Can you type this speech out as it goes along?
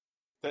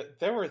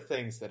there were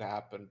things that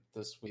happened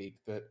this week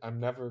that I'm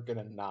never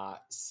gonna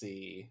not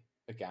see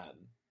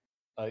again.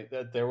 Like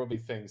there will be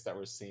things that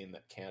were seen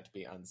that can't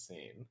be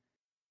unseen.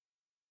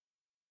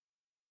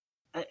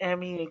 I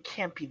mean, it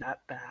can't be that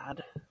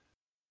bad.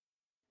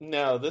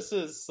 No, this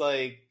is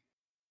like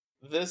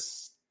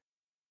this.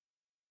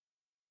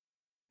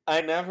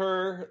 I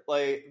never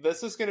like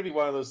this is going to be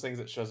one of those things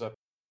that shows up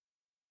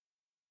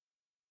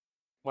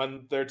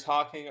when they're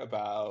talking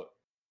about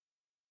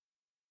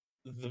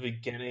the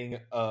beginning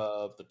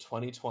of the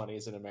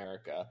 2020s in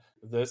America.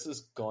 This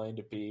is going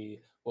to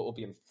be what will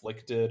be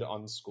inflicted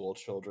on school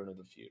children of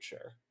the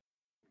future.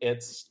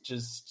 It's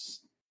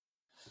just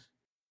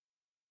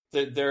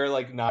they're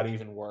like not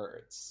even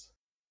words.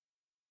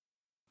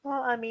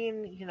 Well, I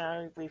mean,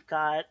 we've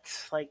got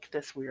like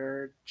this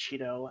weird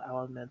Cheeto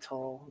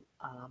Elemental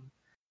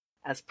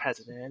as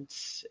president,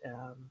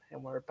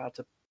 and we're about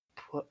to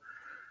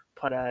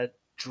put a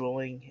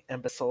drooling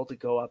imbecile to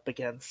go up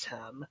against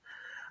him.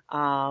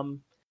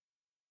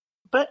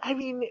 But I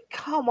mean,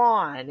 come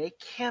on, it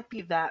can't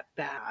be that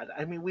bad.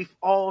 I mean, we've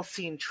all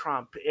seen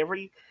Trump.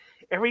 Every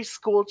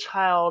school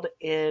child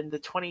in the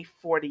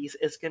 2040s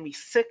is going to be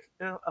sick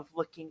of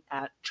looking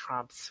at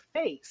Trump's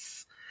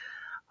face.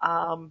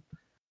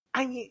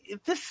 I mean,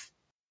 this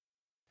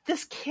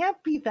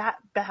can't be that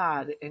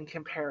bad in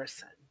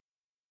comparison.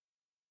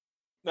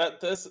 That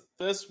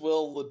this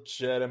will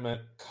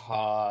legitimate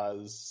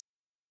cause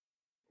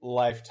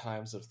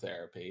lifetimes of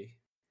therapy.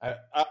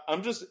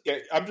 I'm just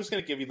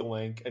gonna give you the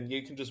link, and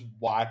you can just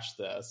watch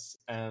this,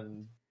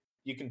 and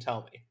you can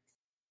tell me.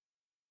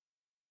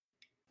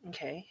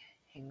 Okay,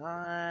 hang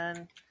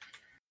on.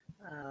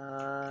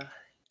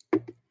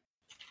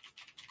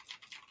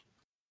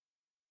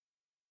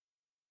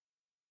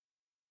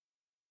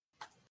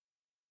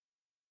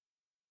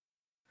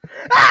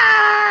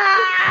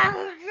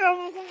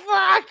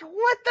 Fuck!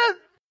 What the?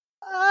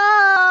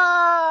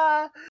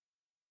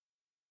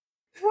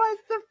 What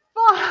the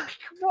fuck?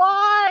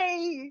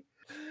 Why?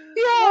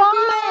 Yeah,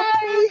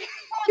 why?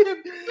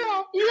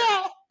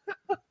 Yeah.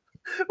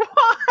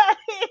 Why?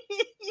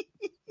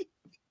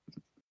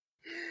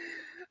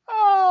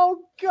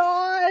 Oh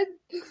God!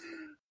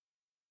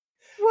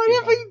 What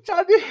have we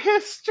done to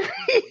history?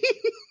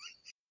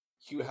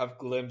 You have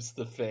glimpsed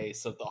the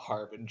face of the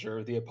harbinger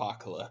of the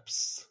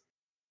apocalypse.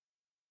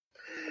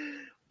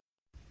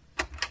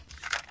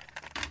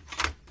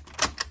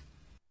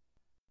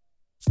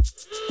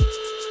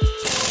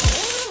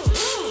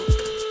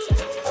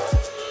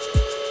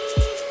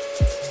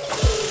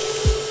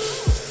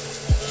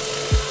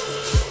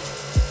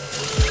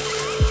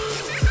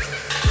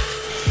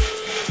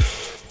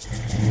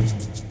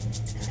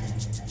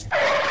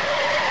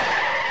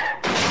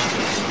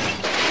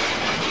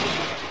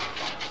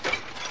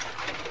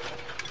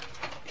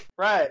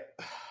 Right.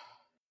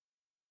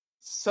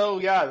 So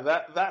yeah,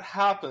 that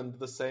happened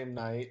the same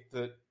night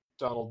that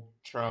Donald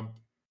Trump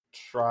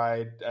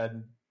tried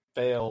and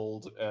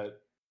failed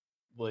at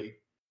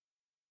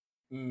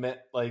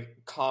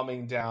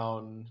calming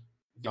down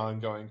the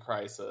ongoing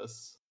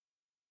crisis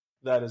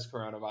that is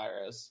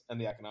coronavirus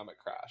and the economic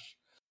crash.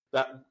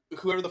 That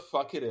whoever the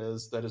fuck it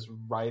is that is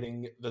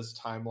writing this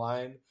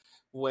timeline,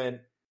 when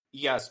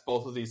yes,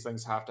 both of these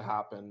things have to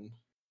happen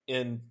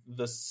in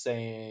the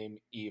same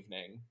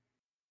evening.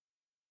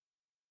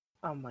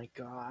 Oh my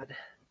God.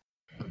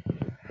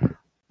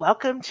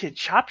 Welcome to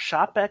Chop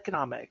Shop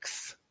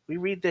Economics. We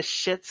read this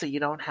shit so you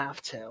don't have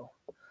to.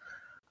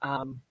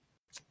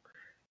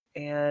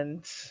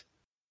 And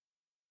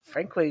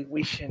frankly,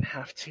 we shouldn't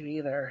have to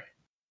either.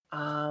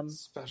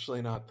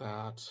 Especially not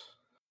that.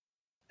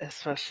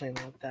 Especially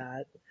not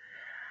that.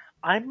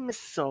 I'm Miss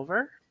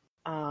Silver.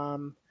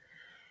 And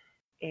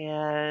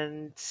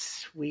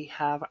we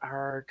have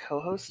our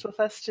co-host with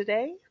us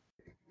today.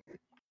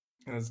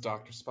 And it's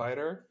Dr.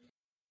 Spider,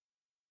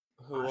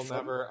 who will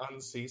never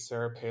unsee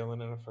Sarah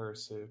Palin in a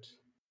fursuit.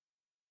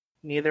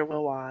 Neither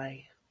will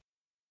I.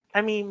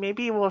 I mean,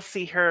 maybe we'll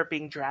see her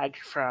being dragged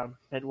from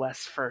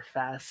Midwest Fur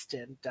Fest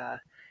and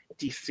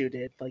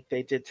desuited like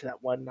they did to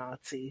that one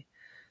Nazi.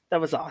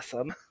 That was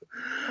awesome.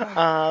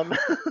 And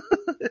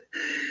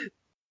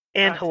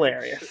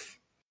hilarious.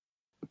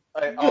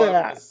 I'll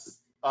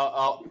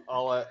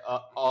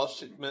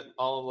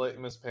let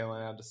Miss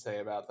Palin have to say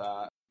about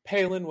that.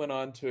 Palin went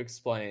on to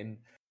explain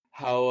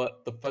how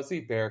the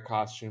fuzzy bear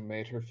costume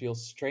made her feel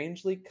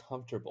strangely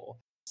comfortable,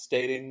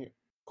 stating,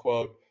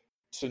 quote,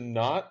 "To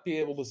not be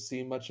able to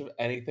see much of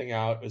anything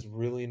out is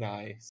really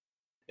nice.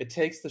 It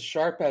takes the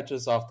sharp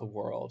edges off the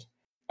world.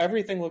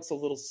 Everything looks a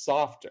little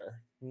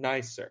softer,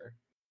 nicer.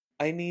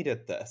 I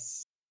needed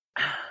this."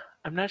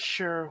 I'm not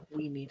sure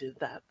we needed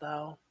that,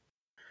 though.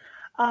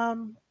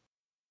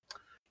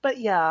 But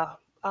yeah,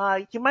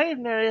 you might have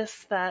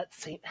noticed that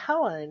St.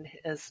 Helen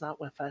is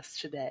not with us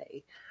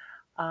today.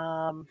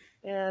 And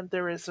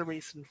there is a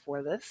reason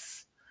for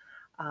this.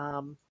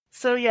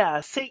 So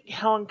yeah, St.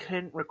 Helen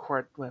couldn't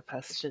record with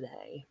us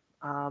today.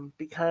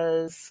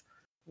 Because,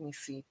 let me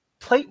see,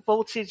 plate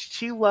voltage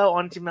too low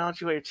on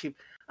demodulator tube.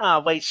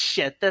 Wait,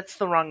 shit, that's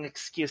the wrong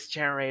excuse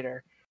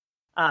generator.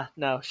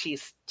 No,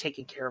 she's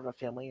taking care of a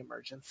family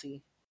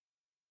emergency.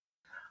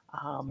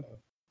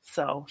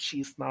 So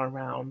she's not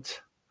around.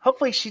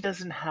 Hopefully she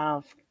doesn't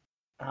have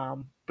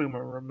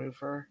Boomer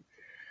Remover,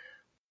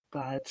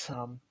 but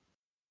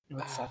it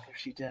would suck if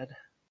she did.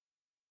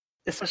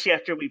 Especially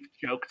after we've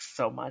joked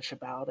so much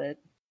about it.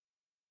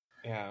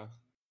 Yeah.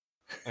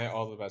 And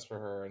all the best for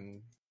her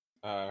and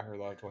her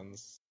loved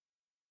ones.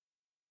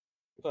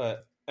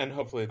 And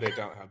hopefully they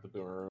don't have the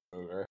Boomer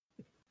Remover.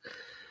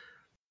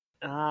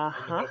 And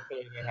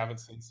hopefully they haven't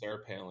seen Sarah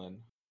Palin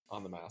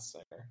on The Masked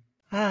Singer.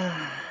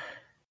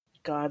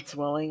 God's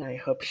willing, I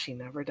hope she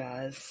never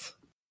does.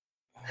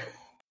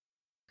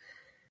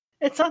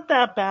 It's not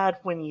that bad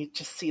when you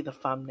just see the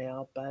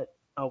thumbnail, but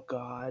oh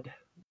God.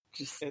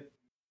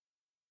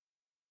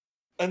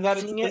 And that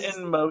seeing it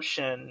in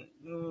motion.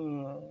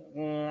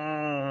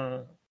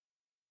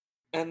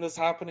 And this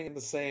happening in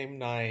the same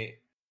night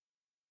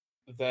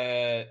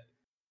that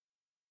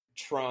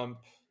Trump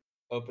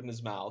opened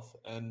his mouth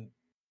and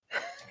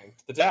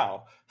tanked the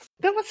Dow.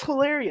 That was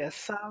hilarious.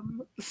 So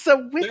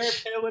Sarah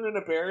Palin in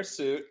a bear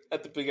suit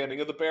at the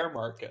beginning of the bear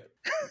market.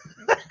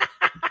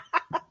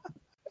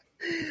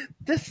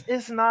 This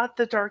is not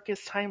the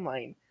darkest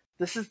timeline.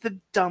 This is the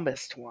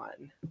dumbest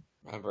one.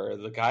 Remember,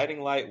 the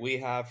guiding light we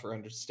have for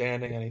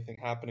understanding anything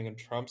happening in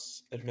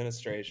Trump's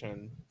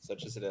administration,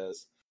 such as it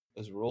is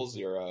Rule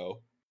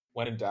 0.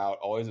 When in doubt,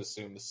 always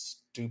assume the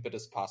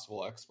stupidest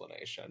possible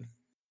explanation.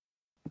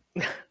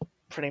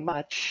 Pretty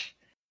much.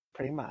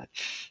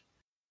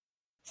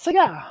 So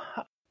yeah,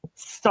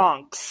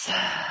 stonks.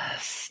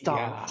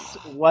 Yeah.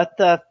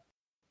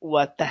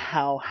 What the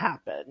hell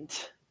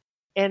happened?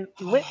 And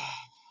well,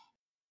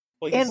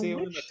 you see,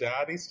 when a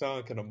daddy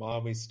stunk and a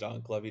mommy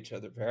stunk love each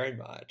other very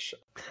much.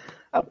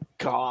 Oh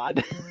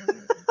God.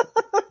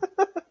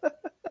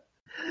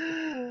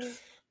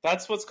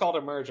 That's what's called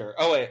a merger.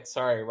 Oh wait,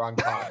 sorry, wrong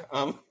pod.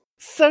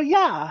 So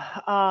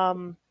yeah,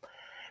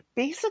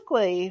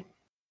 basically,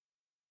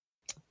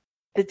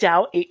 the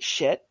Dow ate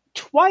shit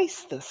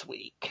twice this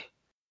week.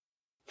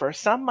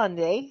 First on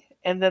Monday,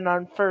 and then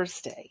on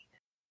Thursday.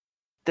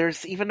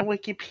 There's even a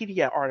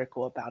Wikipedia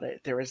article about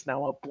it. There is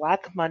now a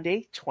Black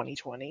Monday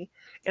 2020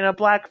 and a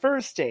Black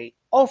Thursday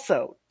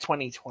also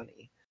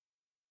 2020.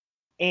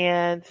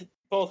 And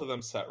both of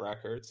them set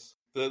records.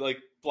 The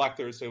Black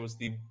Thursday was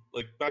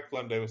Black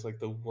Monday was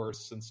the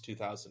worst since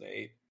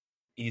 2008,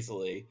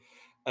 easily.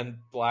 And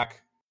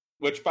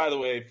which by the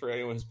way, for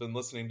anyone who's been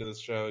listening to this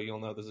show, you'll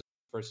know this is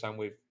the first time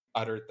we've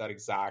uttered that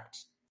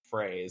exact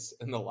phrase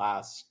in the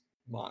last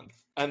month.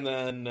 And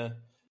then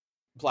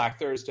Black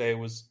Thursday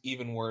was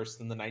even worse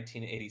than the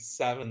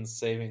 1987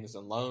 savings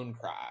and loan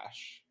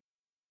crash.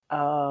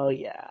 Oh,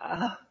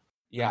 yeah.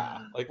 Yeah,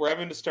 we're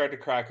having to start to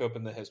crack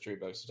open the history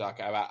books to talk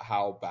about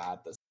how bad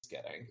this is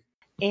getting.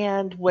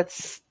 And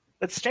what's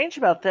strange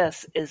about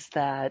this is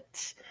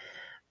that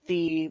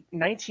the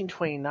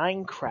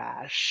 1929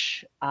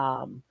 crash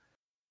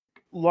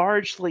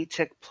largely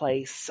took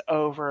place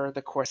over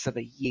the course of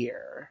a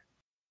year.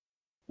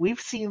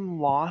 We've seen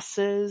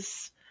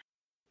losses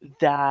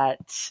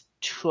that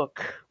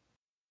took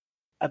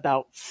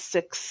about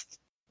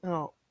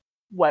 4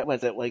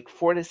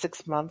 to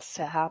 6 months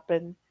to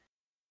happen?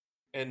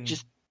 In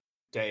just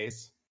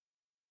days.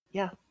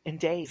 Yeah, in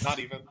days. Not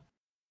even.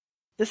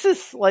 This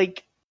is I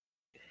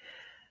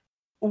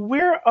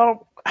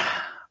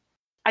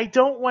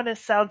don't want to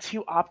sound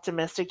too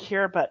optimistic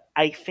here, but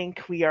I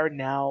think we are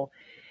now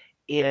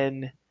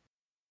in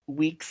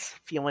weeks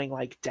feeling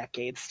like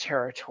decades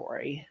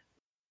territory,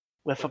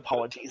 with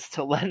apologies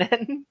to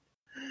Lennon.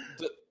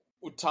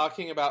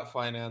 Talking about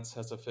finance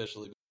has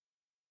officially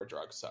become a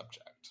drug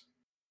subject.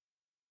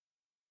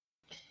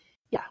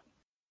 Yeah.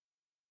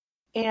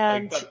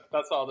 And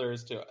that's all there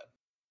is to it.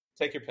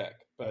 Take your pick,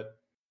 but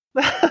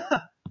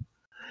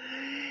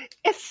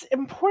it's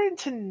important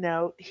to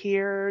note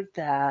here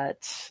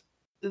that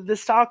the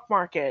stock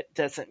market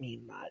doesn't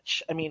mean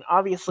much. I mean,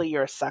 obviously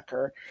you're a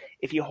sucker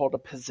if you hold a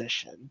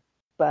position,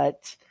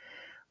 but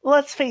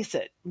let's face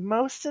it,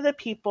 most of the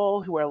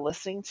people who are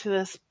listening to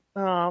this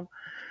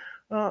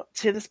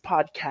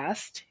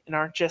podcast and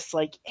aren't just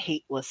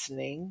hate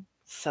listening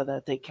so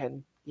that they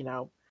can,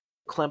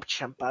 climp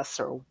chimp us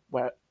or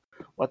what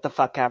the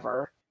fuck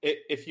ever.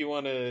 If you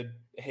want to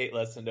hate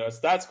listen to us,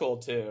 that's cool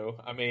too.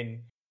 I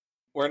mean,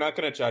 we're not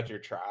going to judge your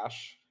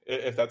trash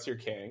if that's your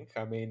kink.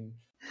 I mean,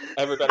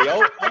 everybody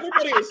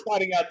was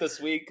finding out this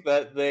week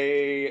that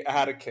they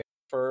had a kink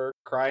for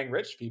crying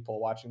rich people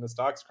watching the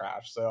stocks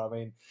crash. So, I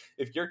mean,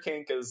 if your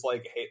kink is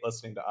hate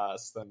listening to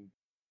us, then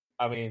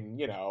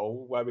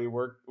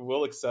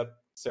we'll accept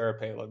Sarah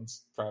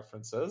Palin's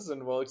preferences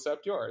and we'll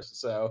accept yours.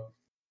 So,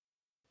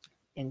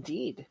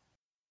 indeed.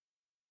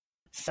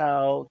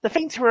 So the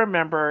thing to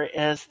remember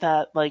is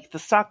that the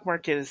stock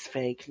market is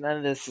fake. None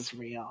of this is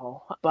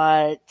real.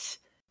 But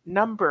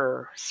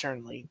Number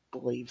certainly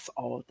believes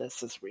all of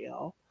this is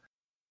real.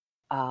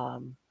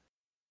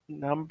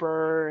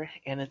 Number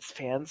and its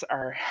fans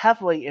are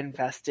heavily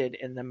invested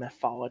in the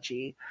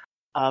mythology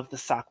of the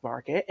stock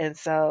market. And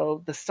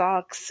so the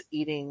stocks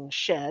eating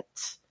shit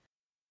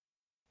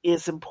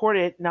is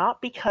important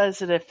not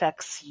because it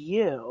affects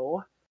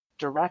you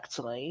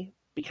directly,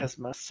 because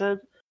most of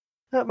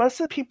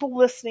the people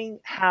listening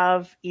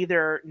have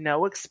either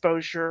no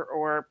exposure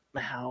or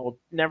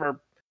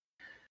never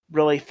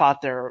really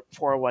thought their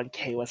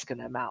 401k was going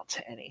to amount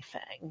to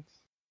anything.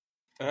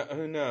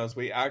 Who knows?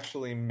 We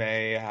actually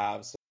may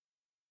have some,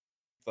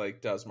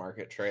 like, does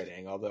market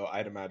trading, although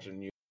I'd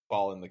imagine you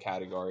fall in the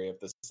category of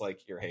this is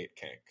like your hate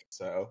kink.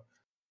 So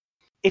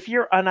if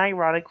you're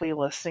unironically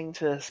listening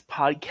to this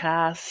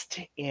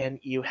podcast and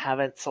you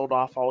haven't sold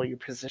off all your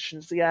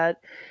positions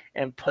yet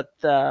and put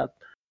the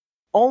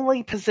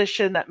only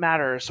position that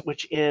matters,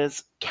 which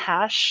is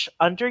cash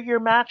under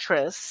your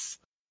mattress,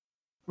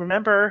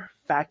 remember,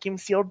 vacuum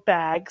sealed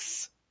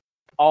bags,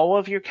 all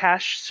of your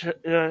cash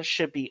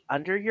should be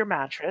under your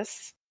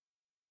mattress.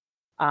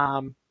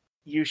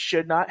 You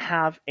should not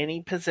have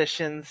any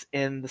positions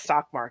in the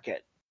stock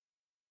market.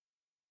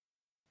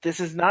 This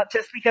is not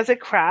just because it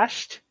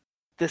crashed.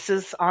 This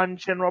is on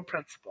general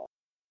principle.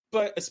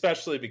 But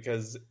especially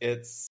because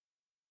it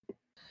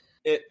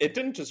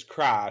didn't just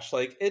crash.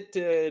 Like, it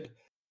did.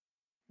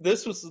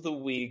 This was the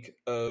week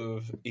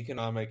of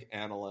economic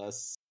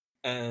analysts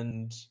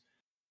and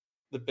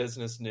the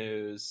business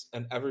news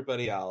and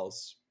everybody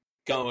else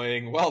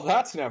going, well,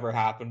 that's never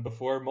happened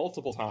before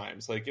multiple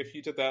times. Like, if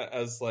you did that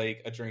as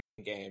like a drinking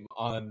game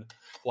on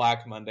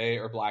Black Monday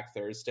or Black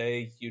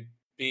Thursday, you'd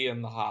be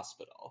in the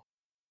hospital.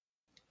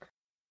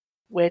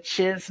 Which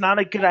is not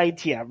a good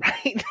idea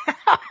right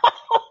now.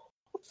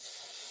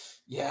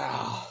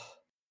 Yeah.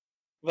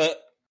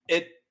 But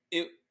it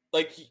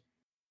like,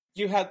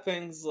 you had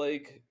things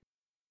like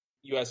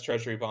US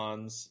Treasury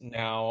bonds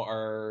now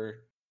are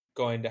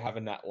going to have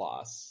a net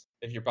loss.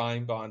 If you're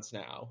buying bonds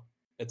now,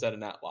 it's at a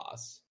net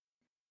loss.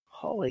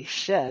 Holy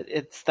shit,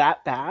 it's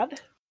that bad?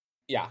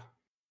 Yeah.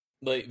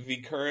 Like, the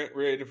current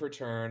rate of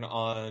return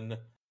on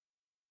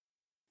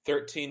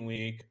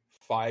 13-week,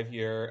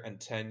 5-year, and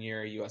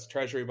 10-year US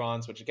Treasury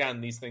bonds, which,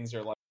 again, these things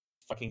are like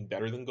fucking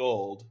better than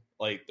gold.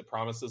 Like, the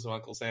promises of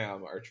Uncle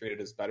Sam are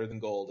treated as better than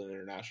gold in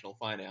international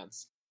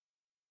finance.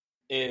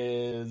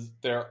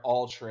 They're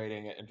all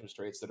trading at interest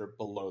rates that are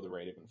below the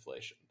rate of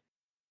inflation.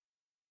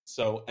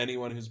 So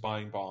anyone who's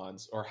buying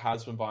bonds or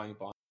has been buying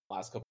bonds in the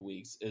last couple of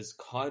weeks is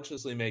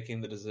consciously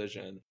making the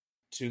decision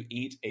to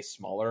eat a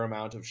smaller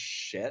amount of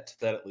shit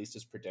that at least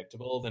is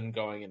predictable than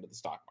going into the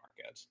stock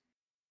market.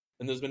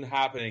 And this has been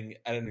happening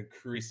at an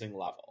increasing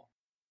level.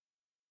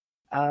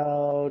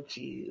 Oh,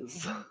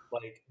 jeez.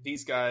 Like,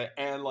 these guys,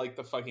 and like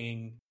the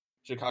fucking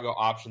Chicago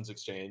Options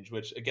Exchange,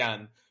 which,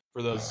 again,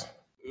 for those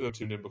who have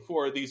tuned in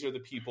before, these are the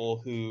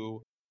people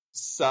who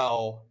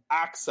sell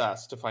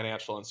access to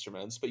financial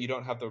instruments, but you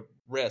don't have the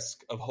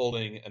risk of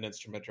holding an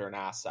instrument or an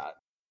asset.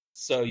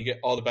 So you get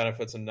all the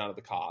benefits and none of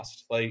the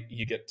cost. Like,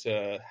 you get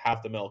to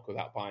have the milk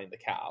without buying the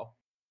cow.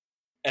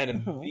 And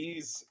in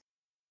these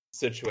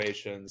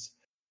situations,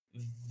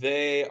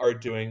 they are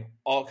doing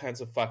all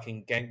kinds of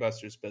fucking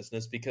gangbusters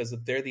business because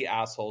they're the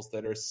assholes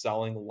that are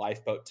selling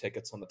lifeboat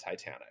tickets on the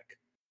Titanic.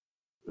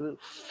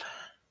 Oof.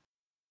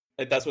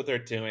 Like, that's what they're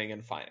doing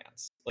in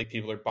finance. Like,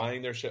 people are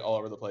buying their shit all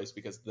over the place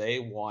because they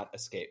want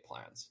escape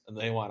plans and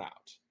they want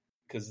out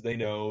because they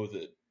know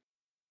that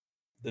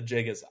the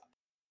jig is up.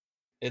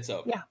 It's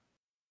over. Yeah.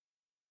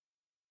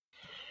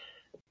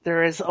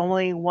 There is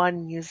only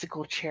one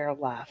musical chair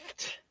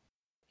left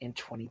in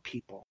 20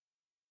 people.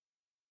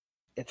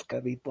 It's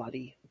gonna be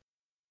bloody.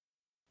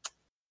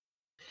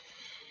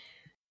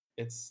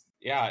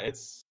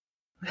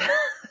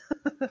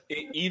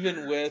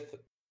 Even with,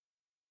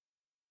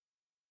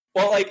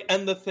 well, like,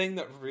 and the thing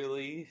that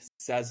really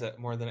says it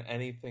more than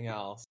anything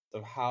else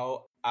of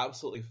how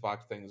absolutely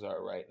fucked things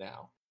are right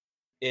now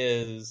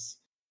is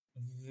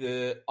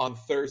on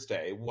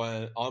Thursday,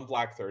 on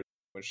Black Thursday,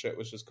 when shit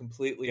was just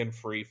completely in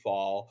free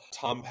fall,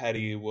 Tom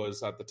Petty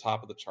was at the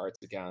top of the charts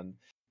again,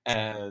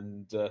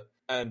 and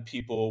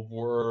people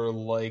were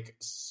like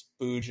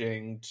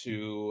spooging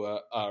to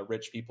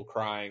rich people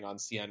crying on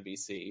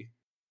CNBC.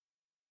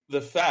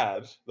 The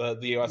Fed, the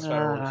U.S.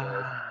 Federal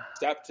Reserve,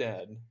 stepped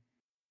in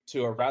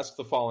to arrest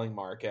the falling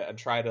market and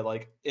try to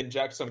like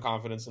inject some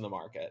confidence in the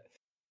market.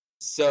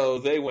 So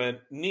they went,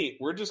 neat,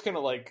 we're just gonna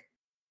like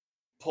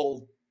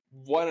pull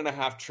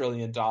 $1.5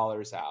 trillion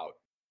out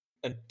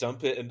and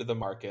dump it into the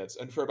markets.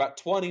 And for about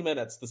 20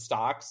 minutes, the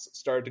stocks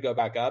started to go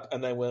back up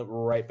and then went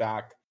right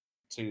back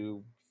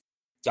to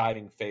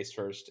diving face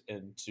first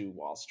into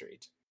Wall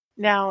Street.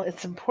 Now,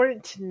 it's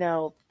important to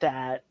note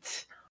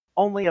that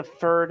only a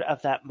third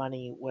of that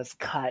money was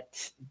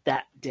cut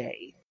that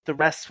day. The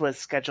rest was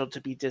scheduled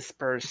to be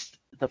dispersed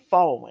the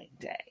following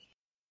day.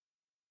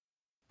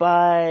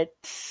 But,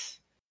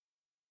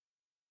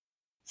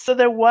 so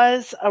there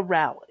was a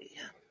rally.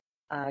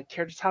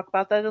 Care to talk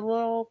about that a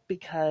little?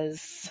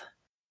 Because,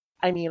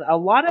 I mean, a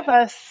lot of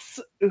us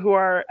who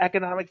are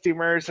economic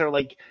doomers are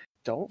like,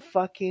 don't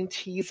fucking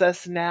tease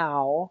us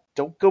now.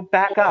 Don't go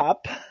back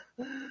up.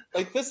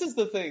 Like, this is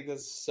the thing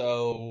that's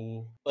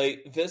so,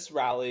 like, this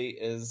rally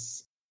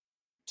is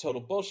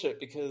total bullshit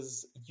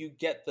because you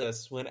get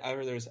this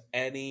whenever there's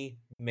any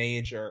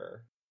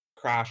major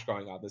crash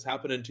going on. This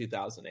happened in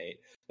 2008.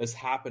 This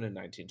happened in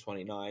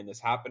 1929. This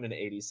happened in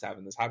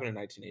 87. This happened in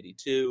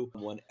 1982.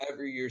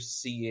 Whenever you're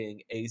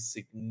seeing a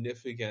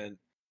significant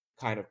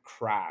kind of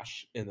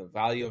crash in the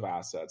value of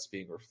assets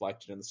being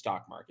reflected in the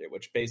stock market,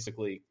 which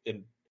basically,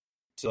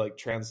 to like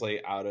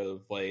translate out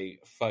of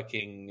like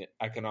fucking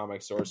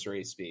economic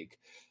sorcery speak,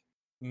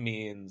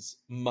 means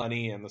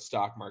money in the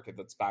stock market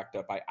that's backed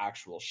up by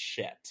actual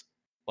shit,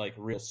 like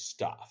real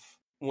stuff.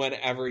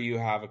 Whenever you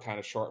have a kind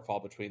of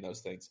shortfall between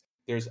those things,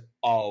 there's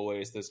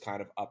always this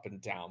kind of up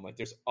and down. Like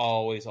there's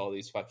always all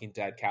these fucking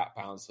dead cat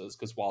bounces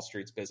because Wall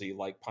Street's busy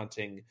like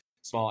punting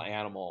small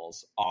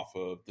animals off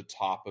of the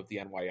top of the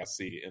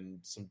NYSE in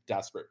some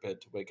desperate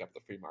bid to wake up the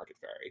free market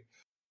fairy.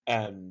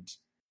 And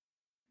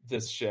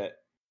this shit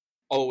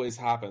always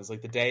happens.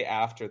 Like the day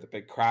after the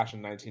big crash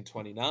in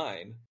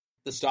 1929,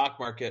 the stock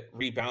market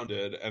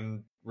rebounded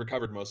and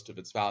recovered most of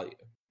its value.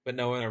 But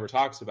no one ever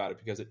talks about it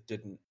because it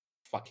didn't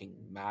fucking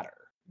matter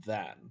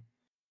then.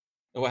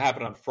 And what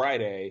happened on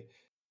Friday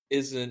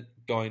isn't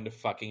going to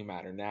fucking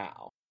matter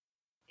now.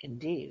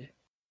 Indeed.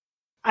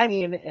 I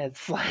mean,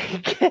 it's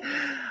like,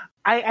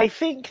 I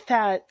think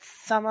that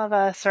some of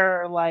us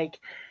are like,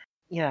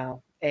 you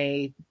know,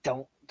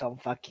 don't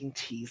fucking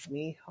tease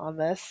me on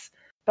this.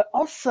 But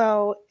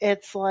also,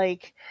 it's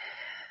like,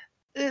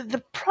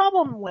 the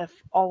problem with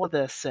all of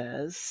this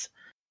is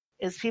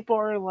people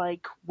are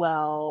like,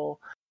 well,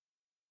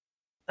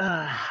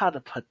 how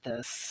to put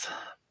this?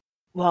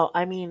 Well,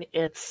 I mean,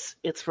 it's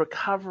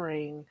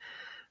recovering,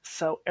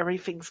 so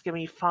everything's gonna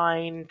be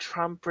fine.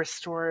 Trump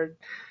restored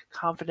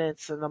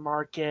confidence in the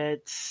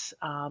market.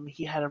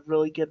 He had a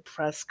really good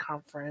press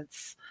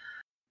conference,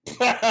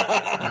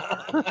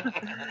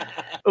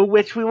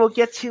 which we will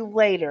get to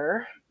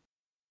later.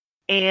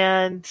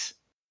 And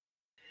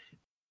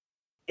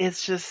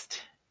it's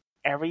just,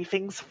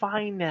 everything's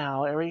fine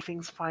now.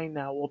 Everything's fine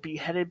now. We'll be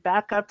headed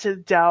back up to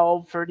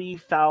Dell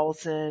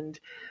 30,000.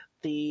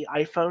 The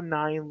iPhone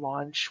 9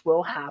 launch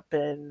will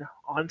happen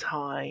on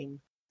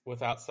time.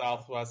 Without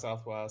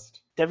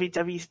Southwest.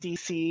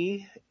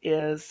 WWDC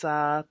is,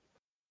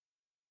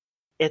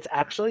 it's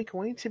actually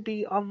going to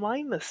be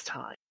online this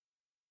time.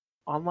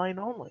 Online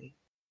only.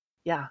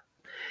 Yeah.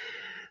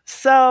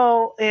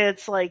 So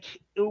it's like,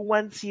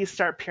 once you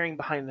start peering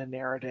behind the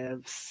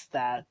narratives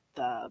that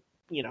the,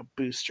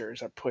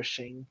 boosters are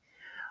pushing,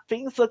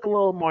 things look a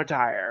little more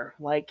dire.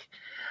 Like,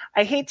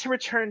 I hate to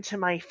return to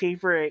my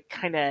favorite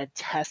kind of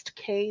test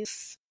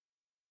case,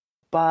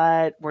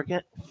 but we're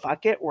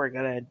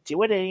gonna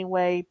do it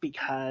anyway,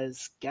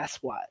 because guess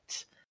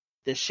what?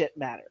 This shit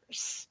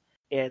matters.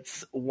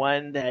 It's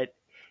one that,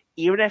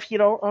 even if you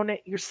don't own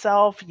it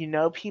yourself, you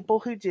know people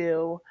who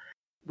do.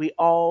 We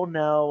all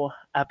know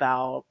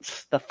about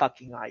the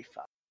fucking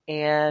iPhone.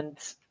 And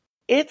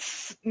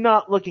it's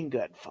not looking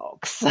good,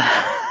 folks.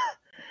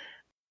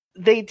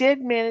 They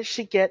did manage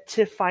to get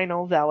to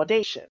final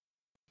validation,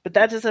 but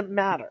that doesn't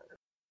matter,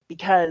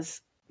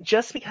 because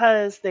just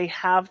because they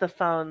have the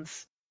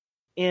phones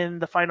in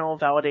the final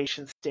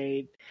validation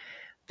state,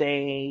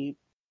 they,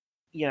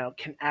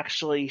 can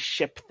actually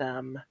ship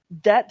them.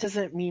 That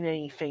doesn't mean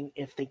anything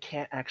if they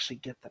can't actually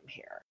get them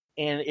here.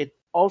 And it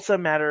also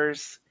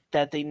matters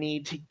that they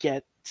need to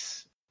get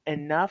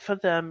enough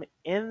of them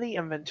in the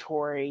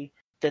inventory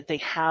that they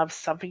have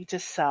something to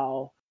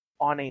sell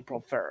on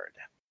April 3rd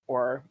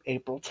or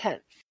April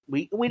 10th.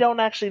 We don't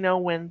actually know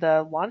when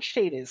the launch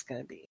date is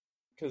going to be.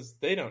 Because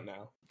they don't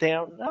know. They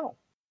don't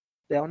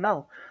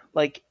know.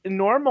 Like,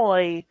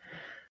 normally,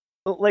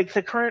 like,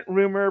 the current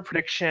rumor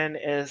prediction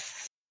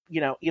is,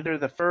 either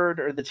the 3rd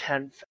or the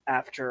 10th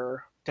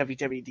after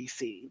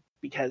WWDC,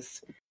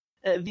 because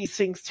these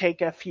things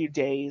take a few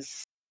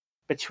days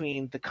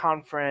between the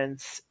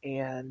conference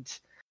and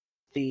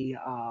the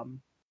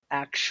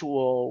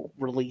actual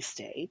release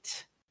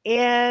date.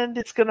 And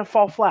it's going to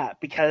fall flat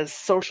because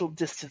social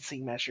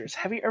distancing measures.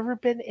 Have you ever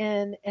been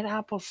in an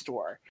Apple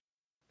store?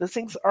 Those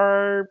things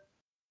are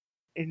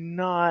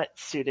not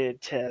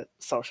suited to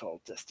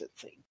social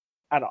distancing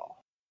at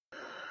all.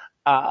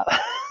 How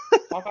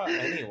about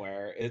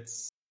anywhere?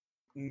 It's,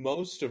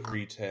 most of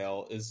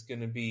retail is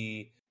going to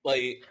be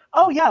like,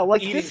 oh yeah,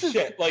 like, eating this is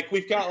shit. Like,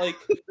 we've got like,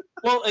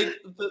 well, like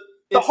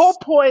the whole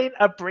point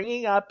of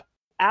bringing up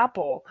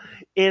Apple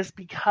is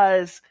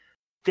because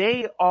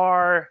they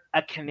are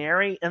a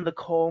canary in the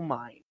coal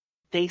mine.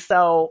 They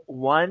sell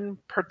one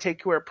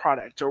particular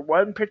product or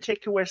one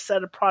particular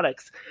set of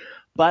products,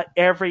 but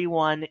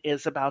everyone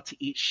is about to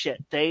eat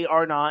shit. They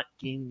are not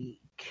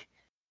unique.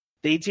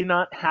 They do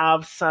not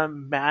have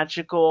some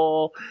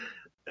magical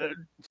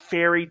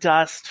fairy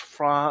dust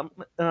from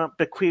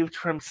bequeathed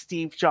from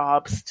Steve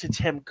Jobs to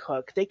Tim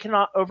Cook. They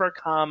cannot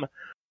overcome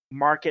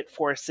market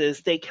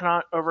forces. They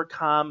cannot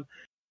overcome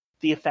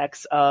the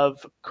effects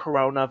of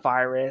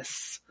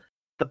coronavirus,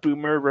 the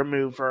boomer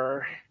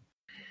remover.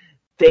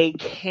 They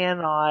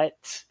cannot.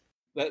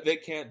 They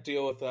can't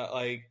deal with that.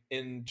 Like,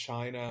 in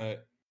China,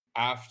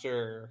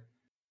 after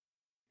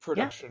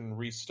production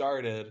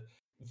restarted,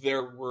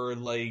 there were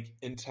like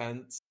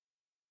intense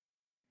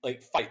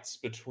like fights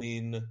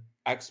between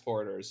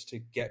exporters to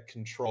get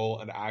control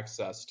and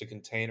access to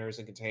containers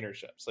and container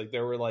ships. Like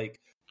there were like,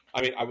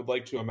 I mean, I would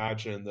like to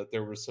imagine that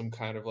there was some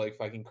kind of like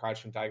fucking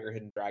crouching tiger,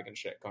 hidden dragon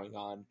shit going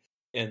on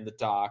in the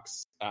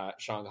docks at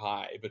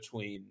Shanghai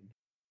between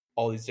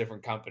all these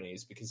different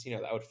companies, because you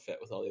know that would fit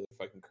with all the other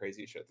fucking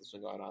crazy shit that's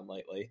been going on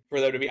lately.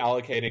 For them to be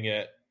allocating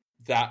it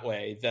that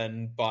way,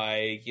 then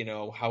by, you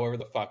know, however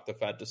the fuck the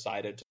Fed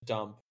decided to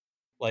dump,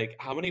 like,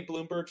 how many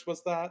Bloombergs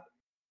was that?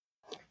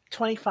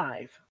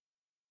 25.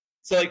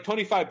 So like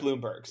 25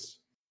 Bloombergs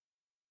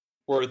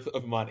worth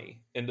of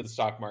money into the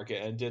stock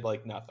market and did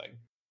like nothing.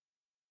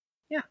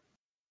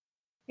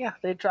 Yeah,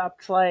 they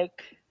dropped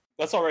like...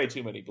 That's already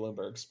too many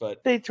Bloombergs,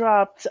 but... They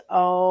dropped,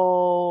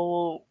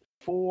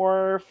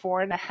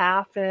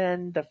 4.5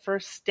 in the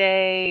first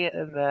day,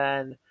 and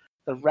then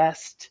the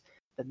rest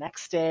the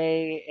next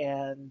day,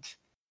 and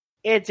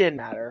it didn't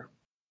matter.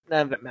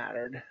 None of it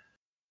mattered.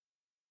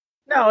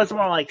 No, it's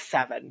more like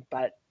 7,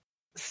 but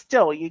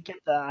still, you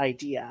get the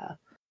idea.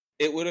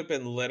 It would have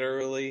been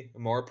literally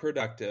more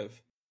productive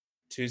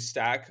to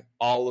stack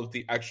all of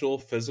the actual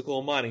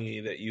physical money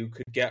that you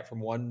could get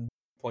from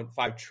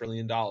 $1.5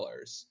 trillion,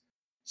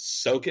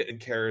 soak it in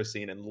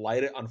kerosene and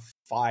light it on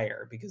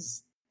fire,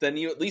 because then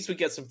you at least would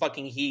get some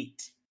fucking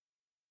heat.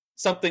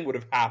 Something would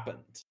have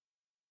happened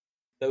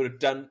that would have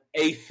done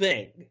a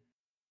thing.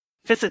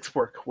 Physics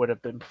work would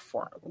have been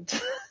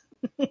performed.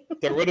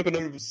 There would have been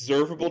an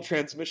observable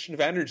transmission of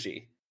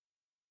energy.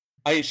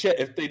 I mean, shit,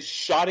 if they'd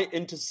shot it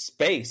into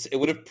space, it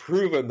would have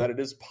proven that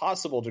it is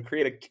possible to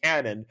create a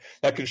cannon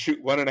that can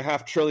shoot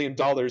 $1.5 trillion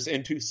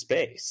into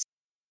space.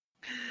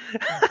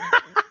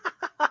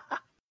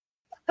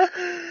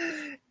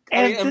 And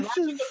imagine this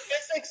is the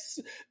physics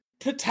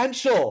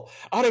potential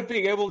out of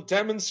being able to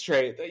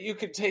demonstrate that you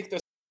could take this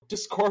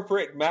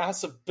discorporate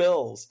mass of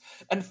bills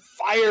and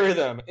fire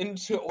them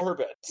into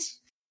orbit.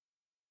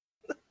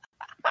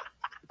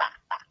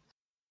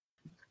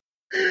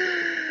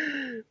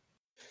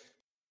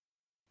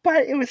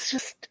 But it was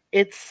just,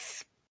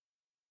 it's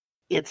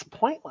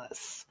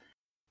pointless.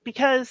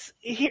 Because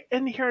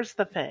here's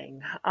the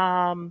thing.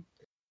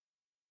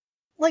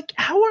 Like,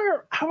 how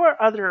are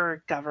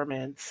other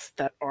governments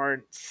that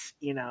aren't,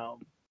 you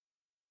know,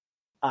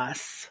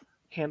 us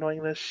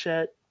handling this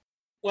shit?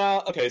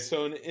 Well, okay,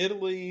 so in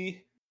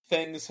Italy,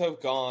 things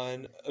have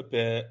gone a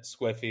bit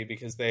squiffy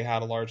because they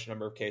had a large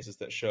number of cases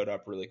that showed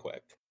up really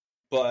quick.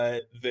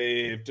 But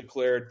they've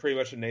declared pretty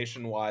much a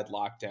nationwide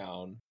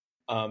lockdown.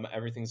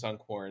 Everything's on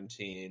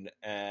quarantine,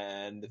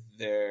 and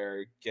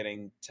they're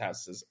getting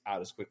tests out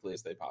as quickly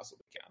as they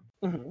possibly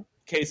can. Mm-hmm.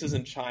 Cases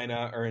in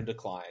China are in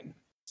decline.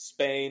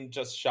 Spain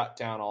just shut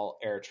down all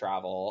air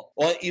travel.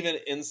 Well, even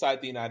inside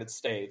the United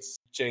States,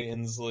 Jay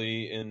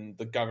Inslee and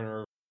the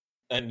governor,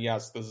 and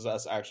yes, this is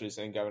us actually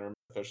saying government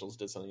officials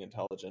did something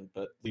intelligent,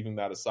 but leaving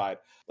that aside,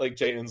 like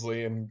Jay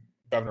Inslee and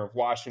governor of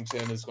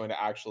Washington is going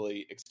to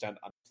actually extend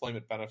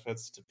unemployment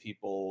benefits to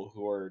people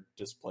who are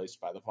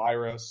displaced by the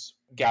virus.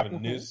 Gavin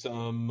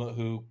Newsom,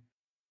 who,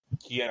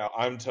 you know,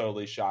 I'm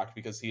totally shocked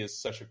because he is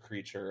such a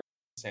creature of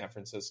San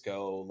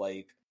Francisco,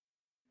 like,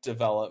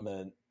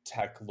 development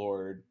tech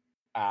lord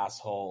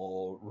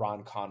asshole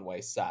Ron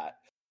Conway set.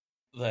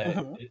 That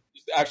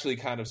it's actually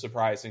kind of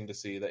surprising to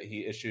see that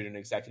he issued an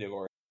executive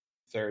order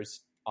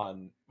Thursday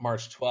on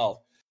March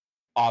 12th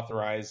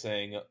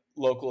authorizing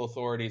local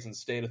authorities and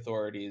state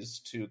authorities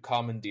to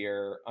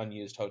commandeer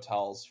unused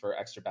hotels for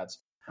extra beds.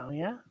 Oh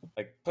yeah,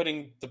 like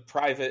putting the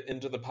private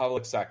into the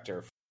public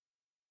sector,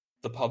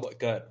 the public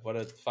good. What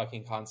a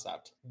fucking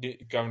concept.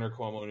 Governor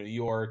Cuomo of New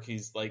York,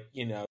 he's like,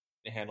 you know,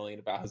 handling it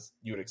about as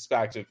you would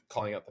expect, of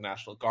calling out the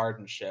National Guard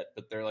and shit,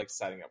 but they're like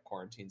setting up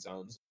quarantine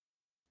zones,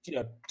 you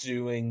know,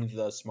 doing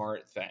the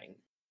smart thing,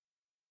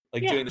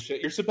 like doing the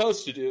shit you're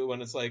supposed to do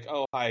when it's like,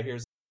 oh hi,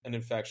 here's an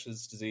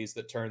infectious disease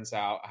that turns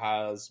out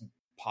has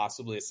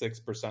possibly a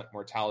 6%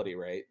 mortality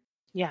rate.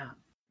 Yeah.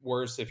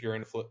 Worse if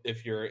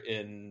you're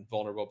in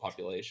vulnerable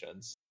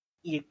populations.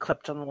 You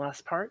clipped on the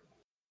last part?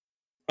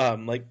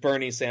 Like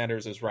Bernie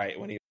Sanders is right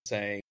when he was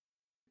saying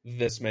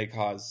this might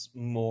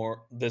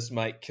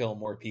kill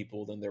more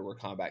people than there were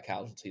combat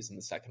casualties in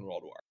the Second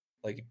World War.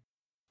 Like,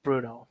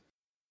 brutal.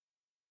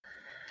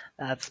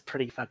 That's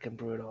pretty fucking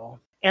brutal.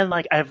 And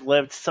like, I've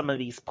lived some of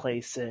these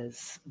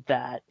places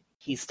that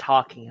he's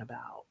talking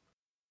about.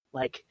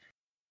 Like,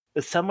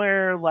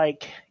 somewhere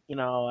like, you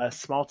know, a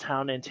small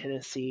town in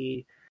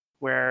Tennessee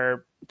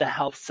where the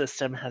health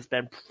system has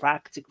been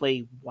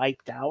practically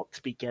wiped out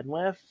to begin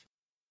with,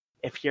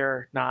 if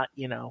you're not,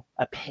 you know,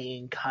 a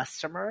paying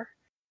customer,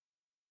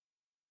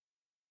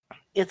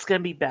 it's going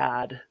to be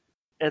bad.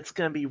 It's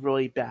going to be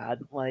really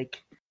bad,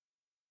 like,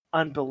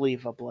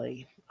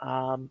 unbelievably.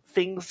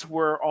 Things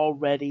were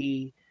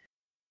already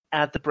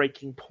at the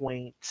breaking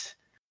point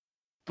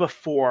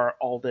before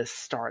all this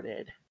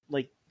started.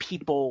 Like,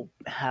 people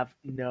have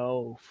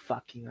no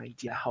fucking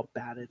idea how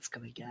bad it's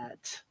going to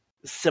get.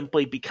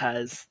 Simply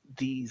because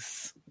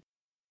these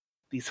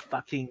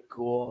fucking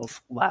ghouls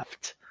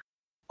left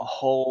a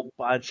whole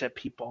bunch of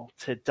people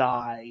to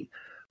die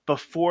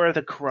before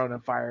the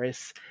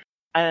coronavirus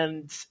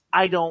And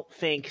I don't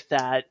think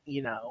that,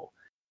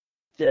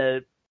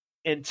 the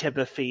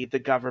antipathy the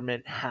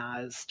government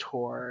has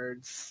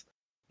towards,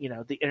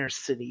 the inner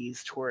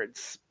cities,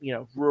 towards,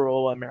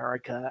 rural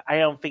America, I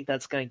don't think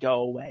that's going to go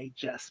away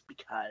just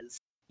because,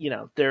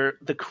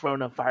 the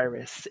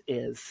coronavirus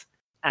is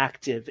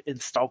active in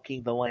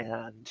stalking the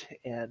land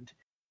and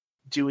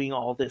doing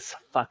all this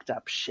fucked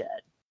up shit.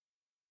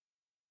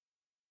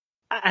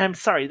 I'm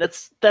sorry,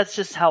 that's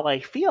just how I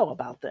feel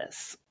about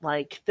this.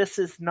 Like, this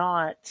is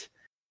not...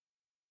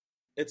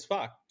 It's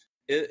fucked.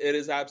 It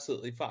is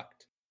absolutely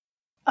fucked.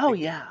 Oh,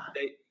 yeah.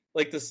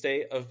 The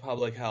state of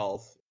public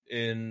health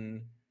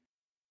in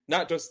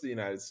not just the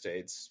United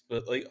States,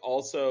 but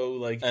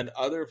also and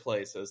other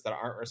places that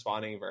aren't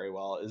responding very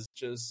well is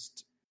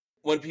just,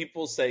 when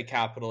people say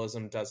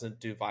capitalism doesn't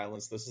do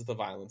violence, this is the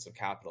violence of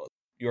capitalism.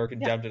 You are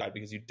condemned to die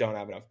because you don't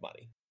have enough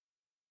money.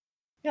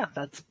 Yeah,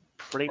 that's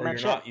pretty much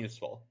it. You're not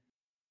useful.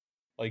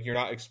 You're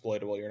not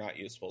exploitable, you're not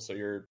useful, so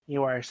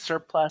you are a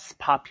surplus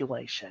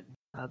population.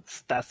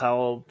 That's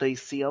how they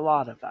see a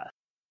lot of us.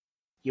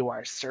 You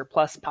are a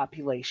surplus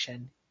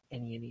population,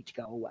 and you need to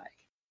go away.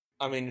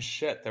 I mean,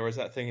 shit, there was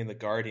that thing in The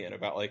Guardian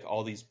about,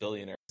 all these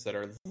billionaires that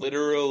are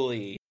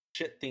literally,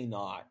 shit thee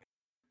not,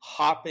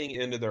 hopping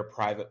into their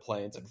private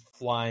planes and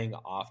flying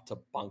off to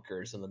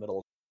bunkers in the middle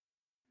of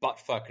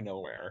buttfuck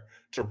nowhere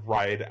to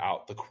ride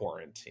out the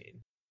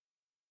quarantine.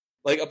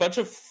 A bunch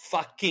of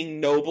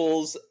fucking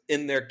nobles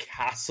in their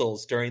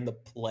castles during the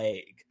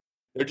plague.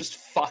 They're just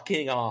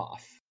fucking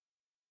off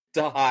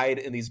to hide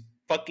in these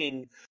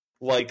fucking,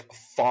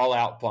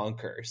 fallout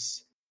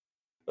bunkers.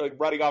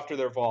 Running off to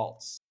their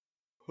vaults.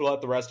 Who let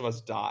the rest of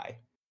us die?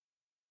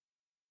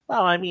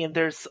 Well, I mean,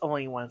 there's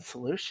only one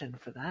solution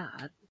for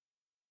that.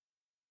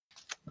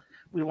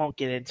 We won't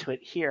get into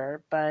it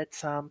here,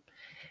 but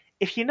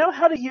if you know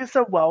how to use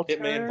a welder...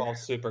 It may involve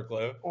super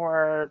glue.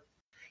 Or,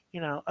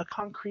 a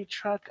concrete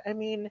truck. I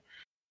mean,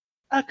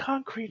 a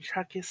concrete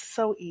truck is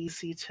so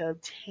easy to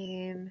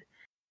obtain,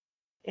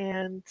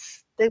 and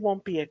they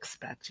won't be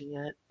expecting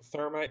it.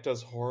 Thermite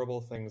does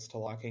horrible things to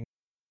locking.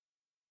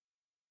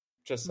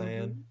 Just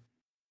saying. Mm-hmm.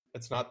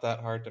 It's not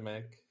that hard to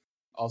make.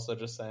 Also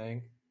just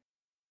saying.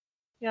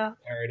 Yeah.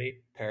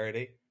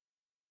 Parody.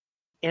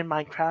 In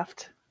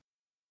Minecraft?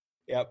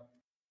 Yep.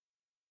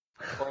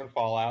 Or in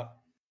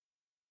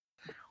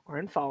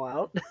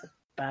Fallout.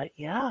 But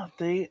yeah,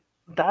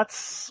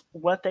 that's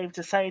what they've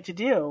decided to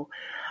do.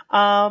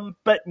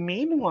 But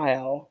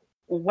meanwhile,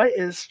 what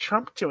is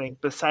Trump doing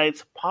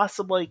besides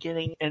possibly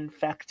getting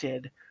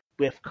infected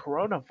with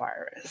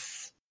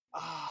coronavirus?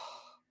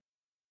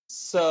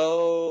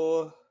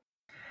 So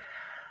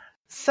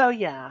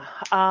yeah,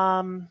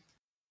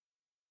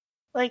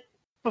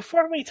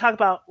 before we talk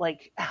about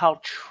how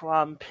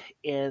Trump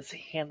is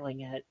handling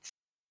it,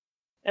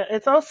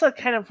 it's also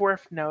kind of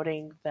worth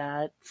noting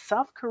that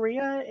South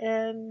Korea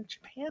and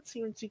Japan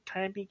seem to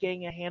kind of be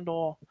getting a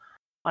handle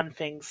on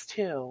things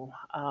too.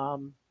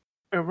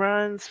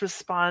 Iran's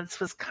response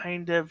was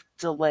kind of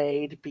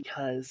delayed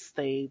because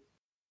they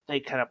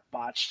kind of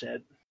botched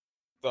it.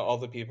 All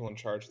the people in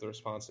charge of the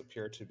response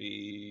appear to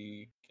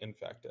be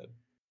infected.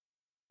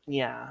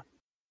 Yeah.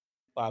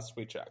 Last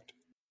we checked.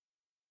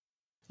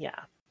 Yeah,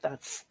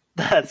 that's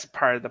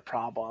part of the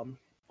problem.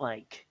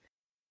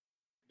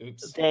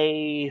 Oops.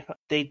 They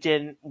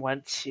didn't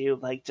want to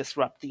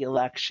disrupt the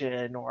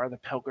election or the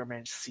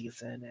pilgrimage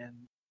season,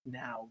 and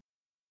now,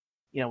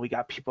 we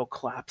got people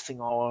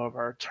collapsing all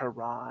over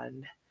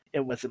Tehran.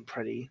 It wasn't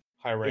pretty.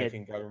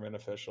 High-ranking government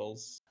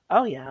officials.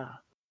 Oh yeah.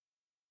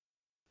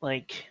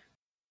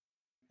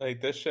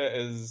 This shit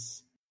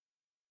is...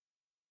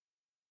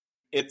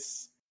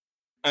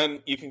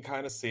 And you can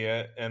kind of see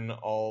it in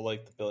all,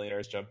 the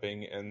billionaires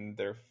jumping in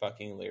their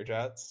fucking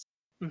Learjets.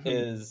 Mm-hmm.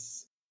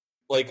 Is,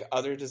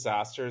 other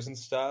disasters and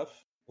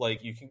stuff,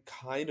 you can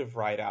kind of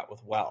ride out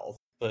with wealth,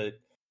 but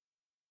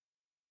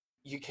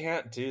you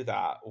can't do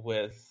that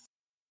with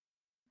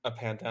a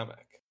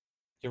pandemic.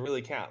 You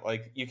really can't.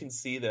 You can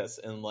see this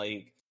in,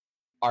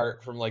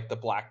 art from, the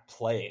Black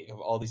Plague,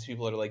 of all these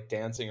people that are,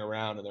 dancing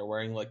around, and they're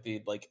wearing,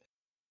 the,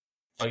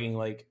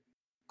 fucking,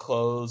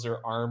 clothes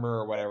or armor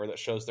or whatever that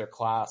shows their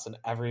class, and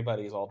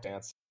everybody's all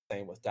dancing the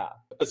same with death.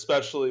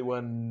 Especially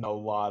when a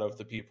lot of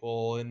the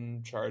people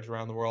in charge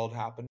around the world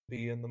happen to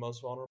be in the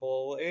most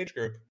vulnerable age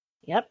group.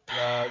 Yep.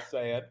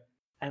 Say it.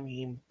 I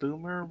mean,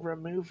 Boomer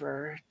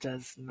Remover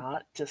does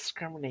not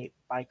discriminate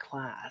by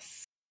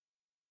class.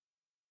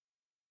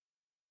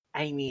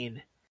 I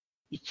mean,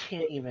 you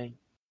can't even...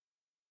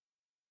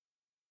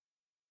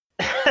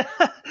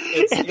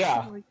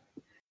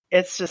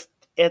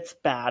 It's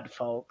bad,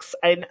 folks.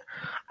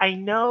 I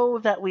know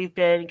that we've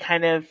been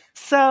kind of...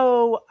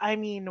 So, I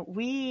mean,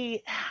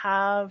 we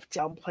have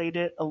downplayed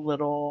it a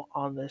little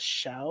on this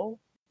show,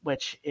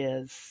 which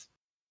is,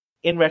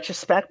 in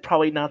retrospect,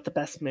 probably not the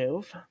best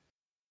move.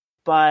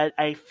 But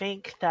I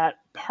think that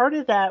part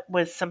of that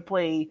was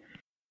simply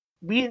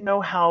we didn't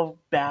know how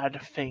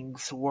bad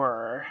things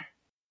were.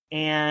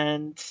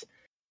 And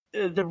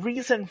the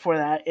reason for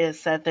that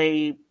is that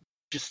they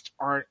just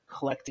aren't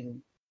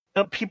collecting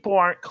people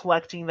aren't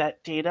collecting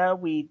that data.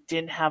 We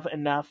didn't have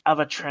enough of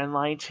a trend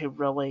line to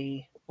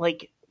really,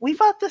 like, we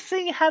thought this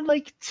thing had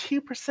like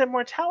 2%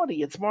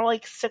 mortality. It's more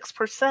like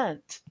 6%.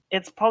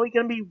 It's probably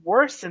going to be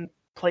worse in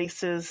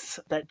places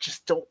that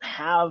just don't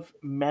have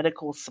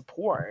medical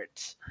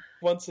support.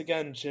 Once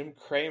again, Jim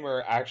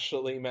Cramer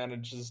actually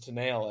manages to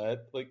nail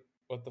it. Like,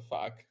 what the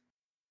fuck?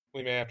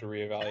 We may have to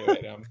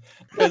reevaluate him.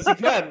 Because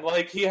again,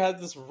 like, he had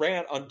this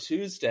rant on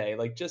Tuesday,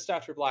 like just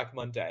after Black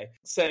Monday,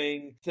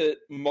 saying that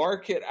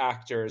market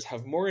actors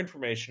have more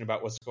information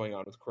about what's going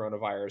on with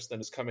coronavirus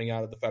than is coming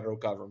out of the federal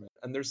government.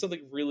 And there's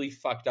something really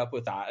fucked up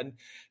with that. And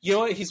you know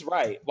what? He's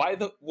right. Why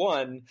the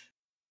one?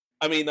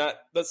 I mean, that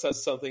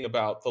says something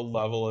about the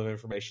level of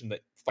information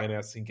that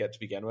finance can get to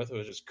begin with. It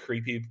was just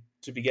creepy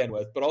to begin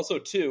with. But also,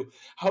 too,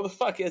 how the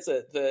fuck is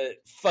it that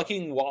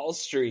fucking Wall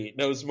Street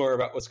knows more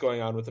about what's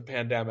going on with the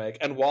pandemic,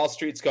 and Wall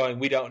Street's going,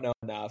 we don't know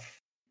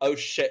enough. Oh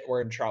shit,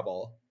 we're in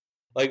trouble.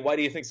 Like, why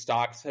do you think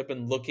stocks have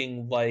been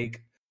looking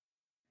like...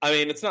 I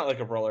mean, it's not like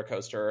a roller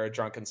coaster or a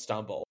drunken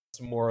stumble.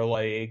 It's more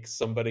like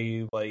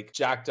somebody like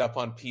jacked up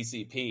on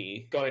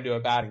PCP going to a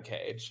batting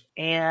cage.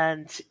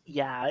 And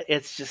yeah,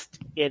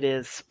 it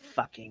is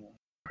fucking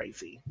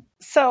crazy.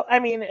 So, I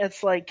mean,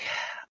 it's like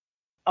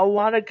a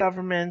lot of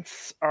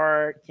governments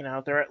are,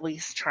 they're at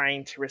least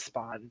trying to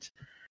respond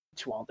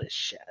to all this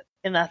shit.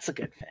 And that's a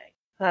good thing.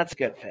 That's a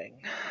good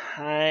thing.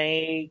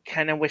 I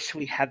kind of wish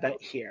we had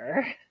that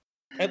here.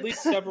 At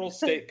least several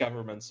state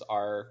governments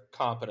are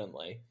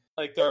competently.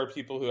 Like, there are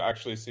people who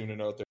actually seem to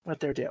know what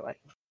they're doing.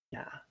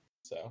 Yeah.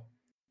 So,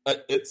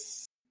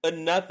 it's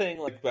nothing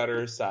like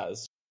better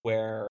says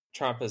where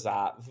Trump is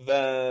at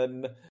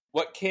than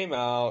what came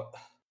out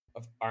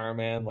of our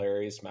man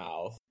Larry's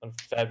mouth on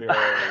February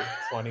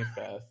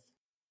 25th.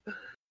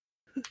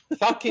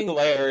 Fucking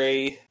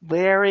Larry.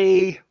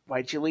 Larry,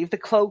 why'd you leave the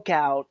cloak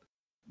out?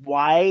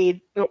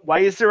 Why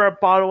is there a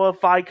bottle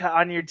of vodka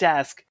on your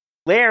desk?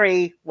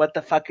 Larry, what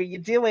the fuck are you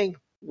doing?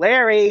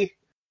 Larry!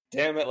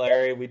 Damn it,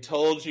 Larry. We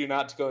told you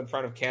not to go in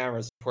front of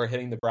cameras before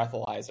hitting the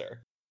breathalyzer.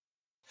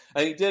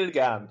 And he did it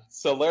again.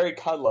 So Larry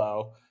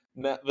Kudlow,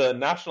 the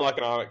National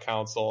Economic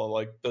Council,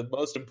 like the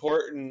most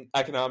important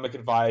economic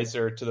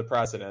advisor to the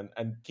president,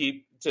 and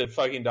to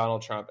fucking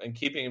Donald Trump, and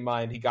keeping in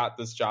mind he got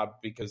this job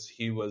because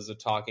he was a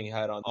talking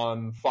head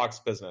on Fox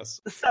Business.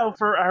 So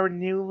for our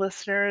new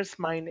listeners,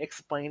 mind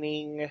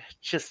explaining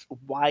just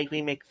why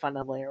we make fun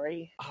of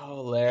Larry?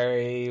 Oh,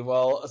 Larry.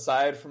 Well,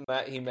 aside from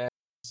that, he managed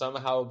to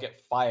somehow get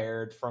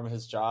fired from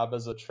his job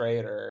as a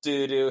trader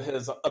due to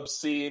his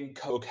obscene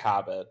coke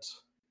habit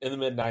in the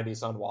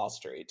mid-90s on Wall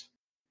Street.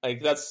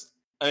 Like,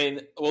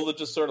 we'll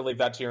just sort of leave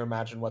that to your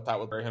imagine what that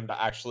would for him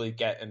to actually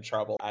get in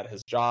trouble at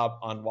his job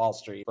on Wall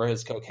Street for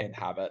his cocaine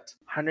habit.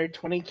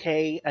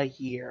 $120K a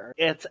year.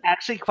 It's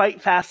actually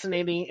quite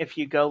fascinating if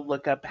you go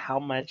look up how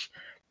much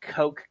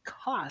coke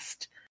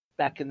cost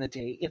back in the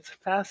day. It's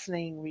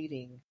fascinating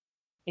reading.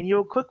 And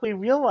you'll quickly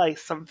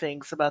realize some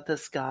things about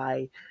this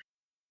guy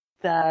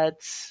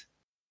that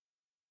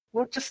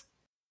will just...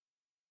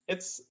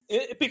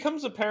 It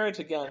becomes apparent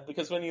again,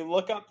 because when you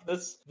look up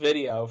this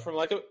video from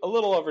like a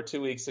little over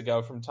 2 weeks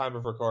ago from time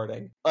of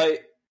recording,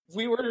 like,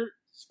 we were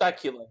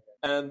speculating,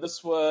 and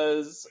this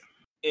was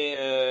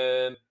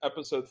in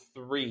episode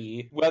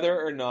 3,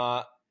 whether or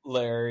not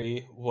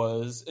Larry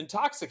was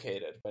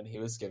intoxicated when he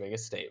was giving a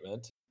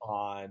statement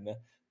on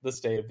the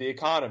state of the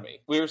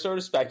economy. We were sort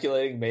of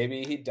speculating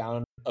maybe he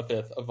downed a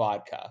fifth of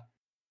vodka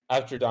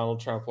after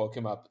Donald Trump woke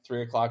him up at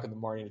 3 o'clock in the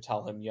morning to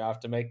tell him you have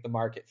to make the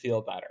market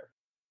feel better.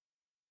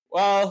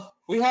 Well,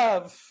 we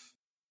have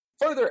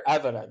further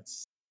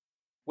evidence,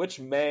 which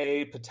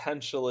may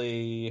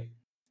potentially,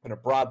 in a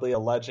broadly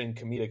alleging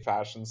comedic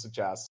fashion,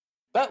 suggest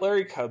that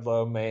Larry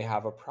Kudlow may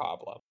have a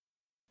problem.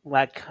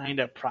 What kind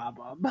of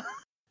problem?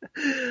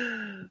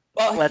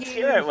 Well, let's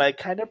hear it. What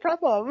kind of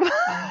problem?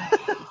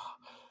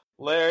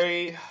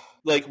 Larry,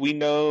 like, we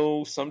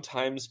know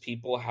sometimes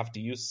people have to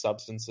use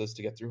substances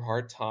to get through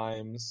hard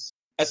times,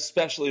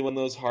 especially when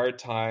those hard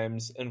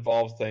times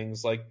involve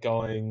things like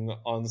going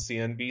on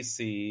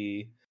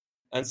CNBC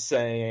and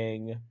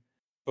saying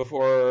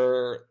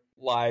before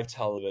live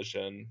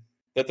television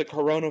that the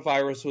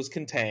coronavirus was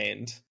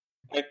contained.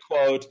 And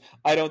quote,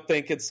 I don't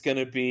think it's going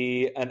to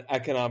be an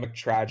economic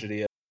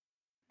tragedy,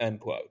 end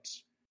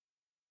quote.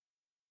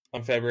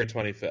 On February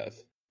 25th.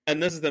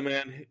 And this is the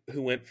man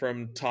who went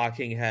from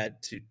talking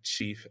head to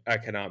chief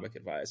economic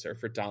advisor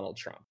for Donald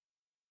Trump.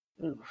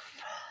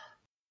 Oof.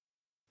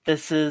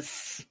 This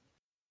is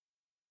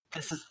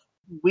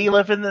we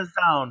live in the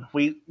zone.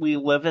 We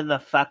live in the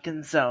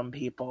fucking zone,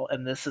 people,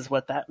 and this is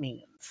what that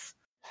means.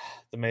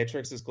 The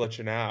Matrix is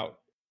glitching out.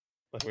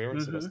 Like, we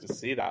weren't supposed to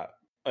see that.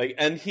 Like,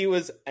 and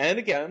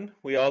again,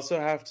 we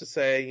also have to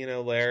say,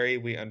 Larry,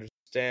 we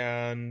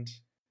understand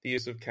the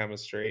use of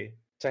chemistry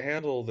to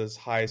handle this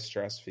high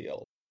stress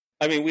field.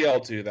 I mean, we all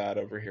do that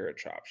over here at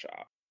Chop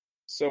Shop.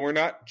 So we're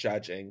not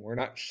judging, we're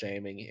not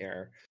shaming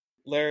here.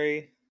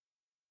 Larry,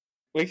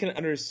 we can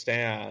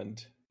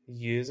understand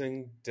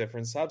using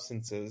different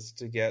substances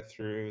to get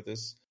through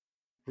this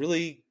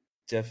really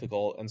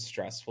difficult and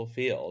stressful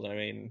field. I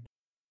mean,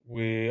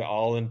 We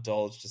all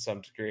indulge to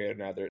some degree or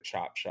another at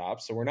Chop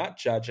Shop, so we're not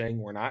judging,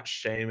 we're not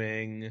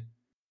shaming.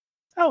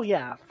 Oh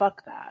yeah,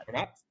 fuck that.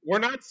 We're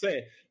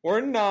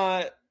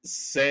not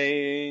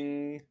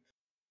saying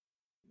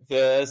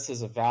this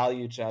is a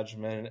value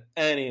judgment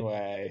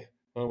anyway.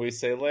 When we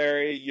say,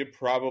 Larry, you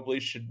probably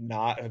should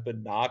not have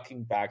been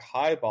knocking back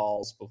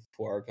highballs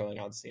before going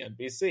on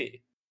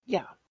CNBC.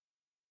 Yeah.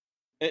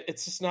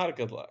 It's just not a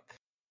good look.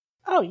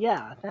 Oh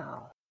yeah,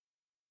 no.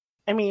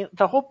 I mean,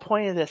 the whole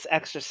point of this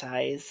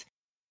exercise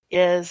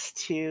is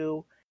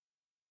to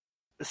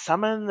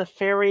summon the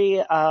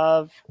fairy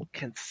of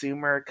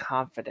consumer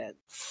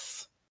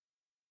confidence.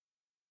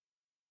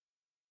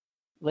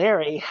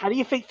 Larry, how do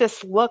you think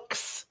this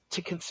looks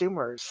to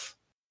consumers?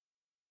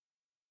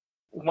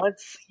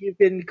 Once you've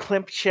been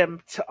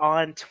climp-chimped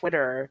on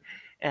Twitter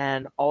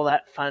and all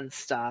that fun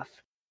stuff,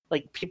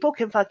 like, people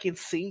can fucking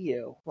see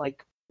you.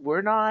 Like,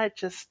 we're not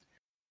just...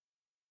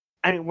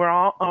 I mean, we're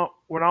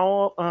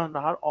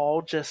not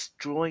all just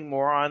drooling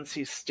morons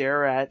who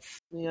stare at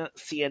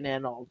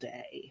CNN all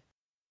day.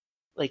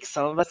 Like,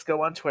 some of us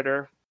go on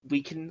Twitter.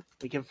 We can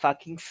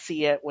fucking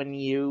see it when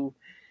you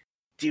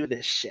do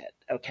this shit,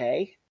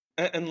 okay?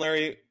 And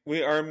Larry,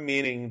 we are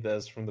meaning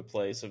this from the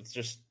place of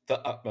just the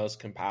utmost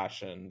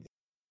compassion.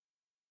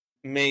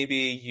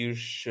 Maybe you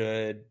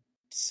should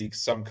seek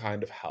some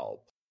kind of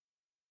help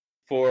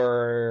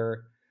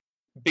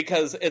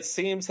because it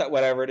seems that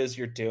whatever it is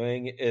you're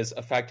doing is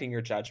affecting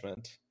your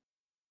judgment.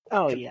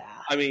 Oh, yeah.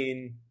 I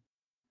mean,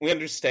 we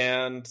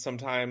understand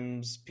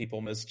sometimes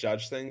people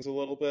misjudge things a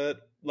little bit,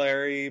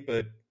 Larry,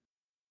 but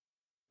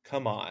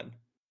come on.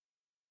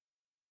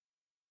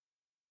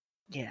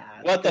 Yeah.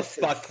 What the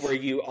fuck were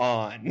you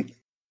on?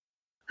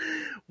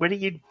 What are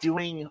you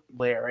doing,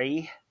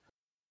 Larry?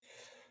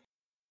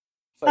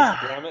 It's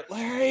like, damn it,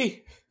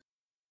 Larry!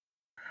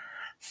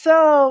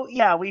 So,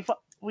 yeah,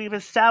 we've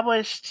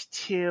established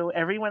to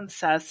everyone's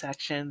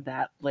satisfaction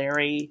that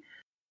Larry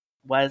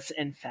was,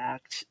 in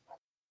fact,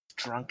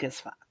 drunk as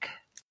fuck.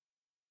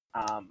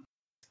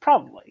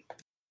 Probably.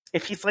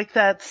 If he's like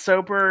that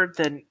sober,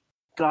 then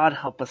God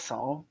help us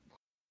all.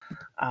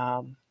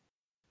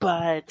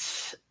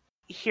 But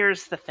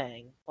here's the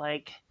thing.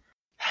 Like,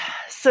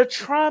 so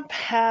Trump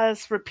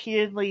has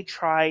repeatedly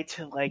tried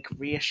to, like,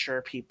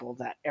 reassure people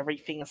that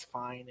everything is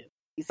fine and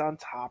he's on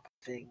top of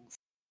things.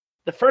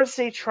 The first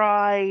day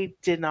try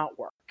did not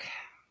work,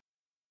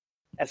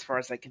 as far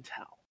as I can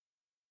tell.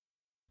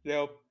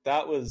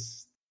 That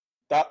was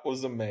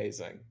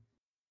amazing.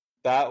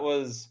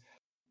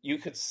 You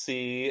could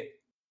see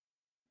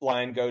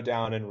line go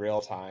down in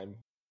real time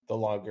the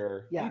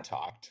longer he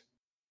talked.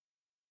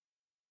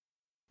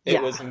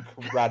 It was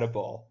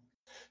incredible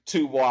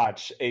to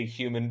watch a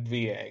human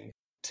being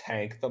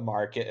tank the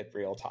market in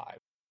real time.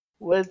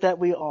 Was that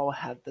we all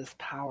had this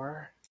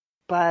power,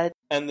 but...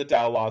 And the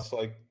Dow lost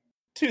like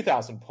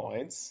 2,000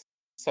 points,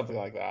 something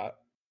like that.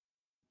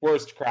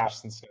 Worst crash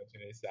since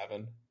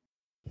 1987.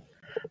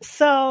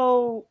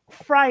 So,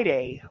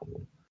 Friday.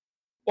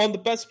 Well, and the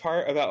best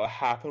part about what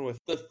happened with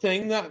the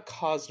thing that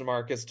caused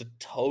markets to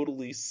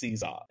totally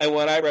seize up. And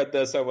when I read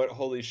this, I went,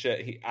 holy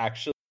shit, he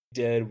actually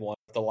did one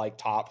of the like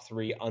top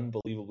 3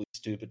 unbelievably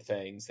stupid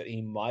things that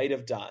he might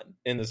have done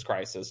in this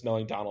crisis,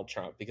 knowing Donald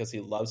Trump, because he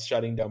loves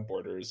shutting down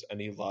borders and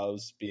he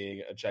loves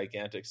being a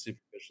gigantic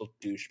superficial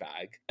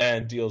douchebag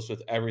and deals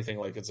with everything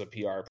like it's a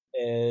PR.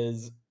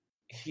 Is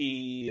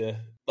he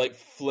like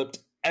flipped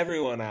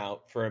everyone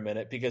out for a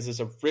minute because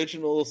his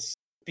original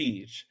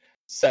speech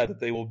said that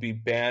they will be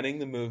banning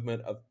the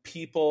movement of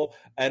people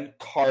and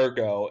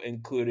cargo,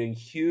 including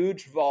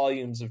huge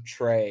volumes of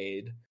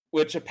trade,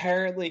 which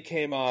apparently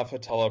came off a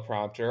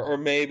teleprompter, or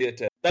maybe it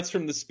did. That's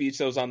from the speech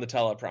that was on the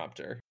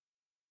teleprompter.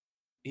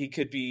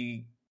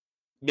 Maybe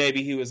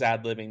he was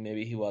ad-libbing,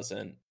 maybe he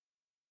wasn't,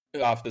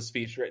 off the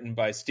speech written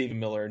by Stephen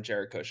Miller and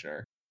Jared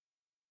Kushner.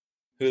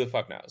 Who the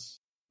fuck knows?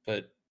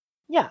 But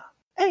yeah,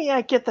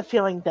 I get the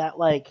feeling that,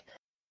 like...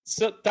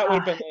 So that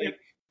would have been like...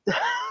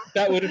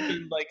 That would have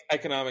been like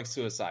economic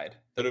suicide.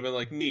 That would have been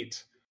like,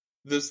 neat.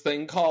 This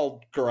thing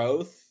called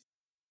growth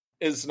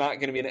is not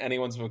going to be in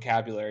anyone's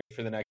vocabulary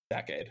for the next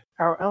decade.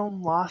 Our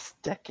own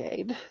lost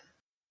decade.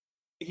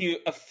 He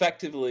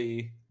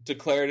effectively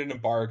declared an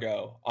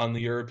embargo on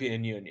the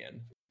European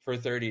Union for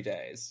 30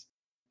 days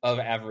of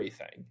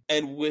everything.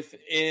 And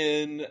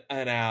within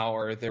an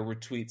hour, there were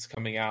tweets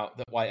coming out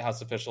that White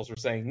House officials were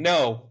saying,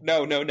 no.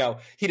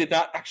 He did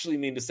not actually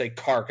mean to say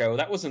cargo.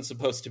 That wasn't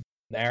supposed to be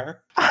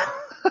there.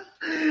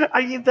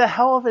 I mean, the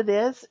hell of it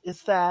is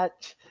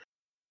that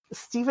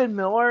Stephen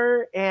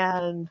Miller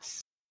and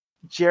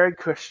Jared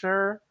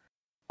Kushner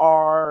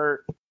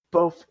are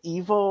both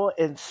evil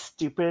and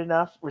stupid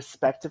enough,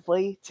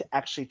 respectively, to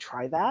actually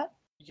try that.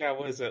 Yeah,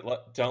 what is it?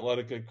 Don't let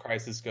a good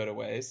crisis go to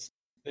waste.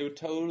 They would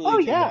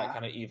totally do that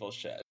kind of evil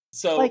shit.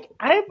 So, like,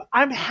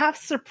 I'm half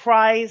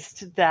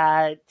surprised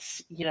that,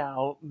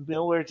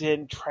 Miller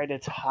didn't try to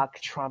talk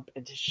Trump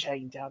into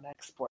shutting down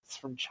exports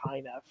from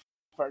China for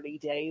 30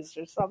 days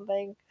or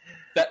something.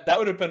 That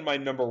would have been my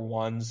number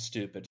one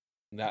stupid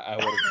that I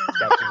would have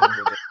expected him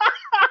to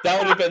do. That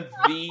would have been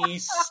the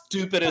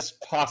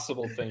stupidest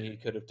possible thing he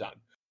could have done.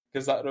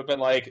 Because that would have been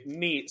like,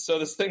 neat. So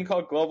this thing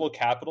called global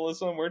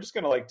capitalism, we're just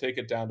going to like take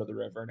it down to the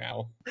river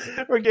now.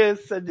 We're going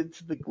to send it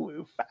to the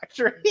glue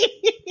factory.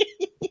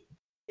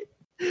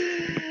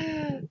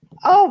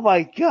 Oh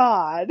my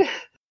god.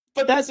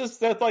 But this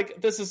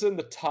is in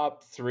the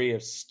top 3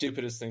 of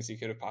stupidest things he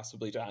could have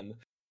possibly done.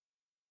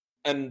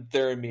 And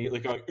they're immediately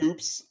going,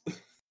 oops.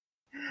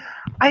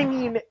 I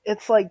mean,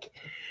 it's like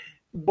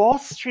Wall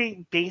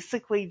Street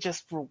basically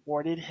just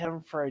rewarded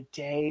him for a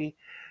day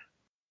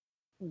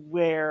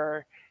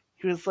where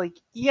he was like,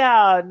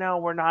 yeah, no,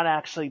 we're not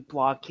actually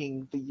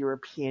blocking the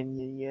European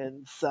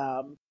Union's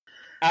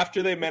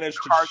after they managed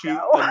to shoot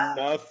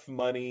enough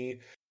money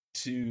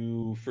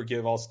to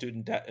forgive all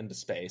student debt into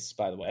space,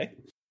 by the way.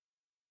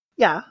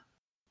 Yeah.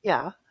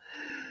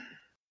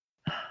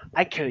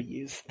 I could have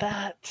used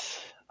that.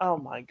 Oh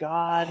my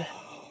god.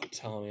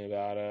 Tell me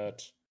about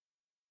it.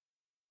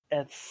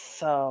 It's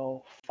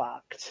so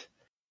fucked.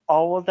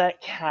 All of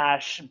that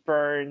cash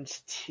burned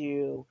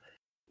to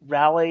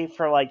rally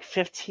for like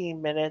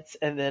 15 minutes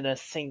and then a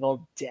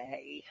single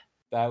day.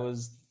 That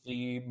was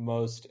the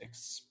most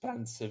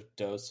expensive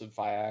dose of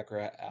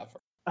Viagra ever.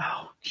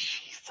 Oh,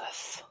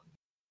 Jesus.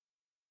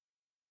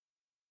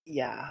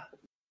 Yeah.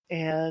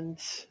 And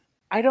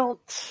I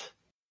don't...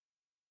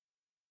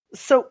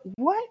 So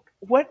what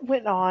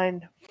went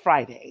on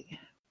Friday?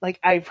 Like,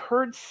 I've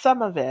heard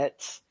some of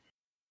it,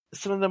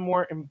 some of the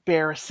more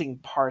embarrassing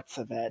parts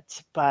of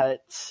it,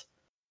 but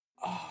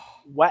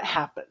what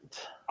happened?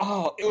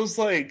 Oh, it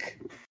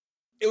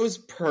was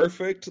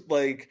perfect.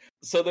 Like,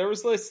 so there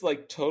was this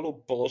like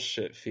total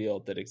bullshit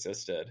field that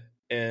existed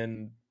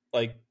in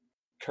like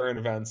current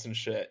events and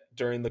shit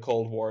during the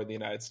Cold War in the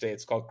United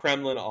States called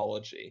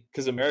Kremlinology,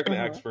 because American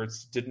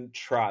experts didn't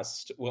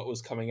trust what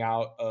was coming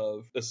out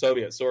of the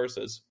Soviet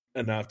sources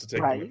enough to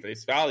take them at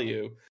face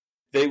value.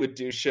 They would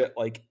do shit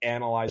like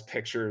analyze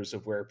pictures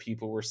of where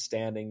people were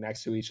standing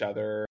next to each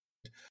other,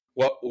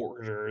 what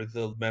order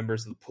the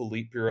members of the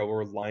Politburo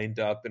were lined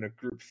up in a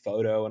group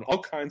photo, and all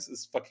kinds of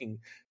this fucking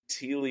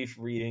tea leaf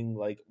reading,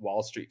 like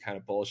Wall Street kind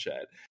of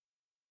bullshit.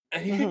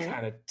 And you could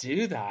kind of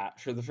do that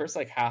for the first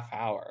like half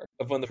hour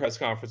of when the press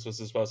conference was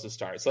supposed to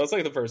start. So that's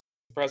like the first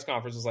press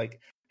conference was like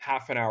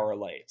half an hour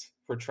late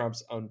for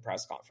Trump's own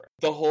press conference.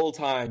 The whole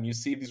time you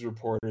see these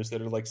reporters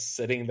that are like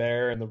sitting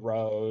there in the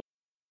row.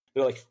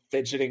 They're like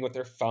fidgeting with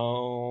their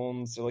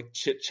phones. They're like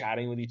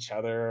chit-chatting with each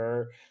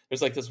other.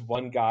 There's like this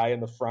one guy in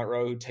the front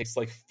row who takes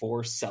like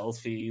 4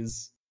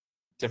 selfies,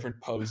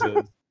 different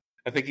poses.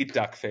 I think he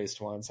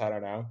duck-faced once. I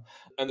don't know.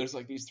 And there's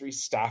like these 3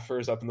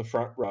 staffers up in the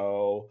front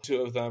row.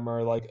 2 of them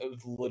are like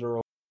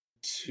literal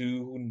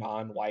 2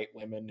 non-white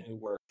women who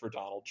work for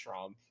Donald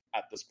Trump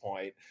at this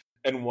point.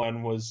 And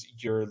one was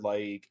your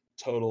like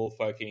total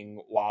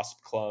fucking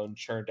WASP clone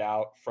churned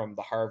out from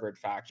the Harvard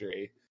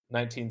factory.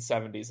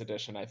 1970s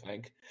edition, I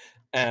think.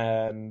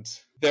 And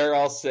they're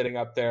all sitting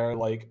up there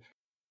like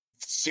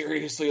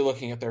seriously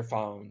looking at their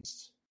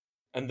phones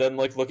and then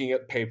like looking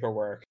at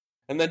paperwork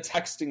and then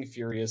texting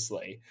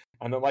furiously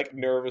and then like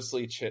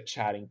nervously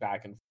chit-chatting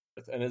back and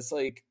forth. And it's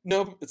like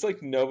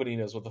nobody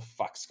knows what the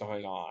fuck's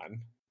going on.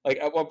 Like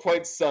at one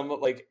point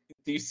do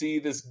you see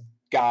this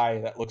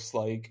guy that looks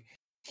like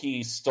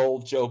he stole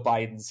Joe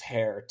Biden's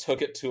hair,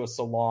 took it to a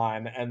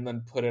salon, and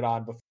then put it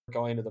on before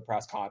going to the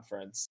press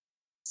conference,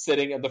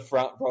 sitting in the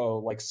front row,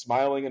 like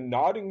smiling and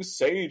nodding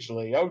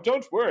sagely. Oh,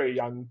 don't worry,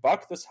 young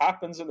buck. This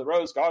happens in the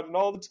Rose Garden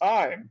all the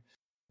time.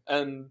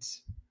 And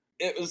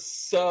it's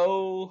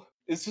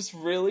just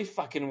really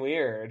fucking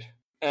weird.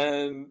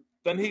 And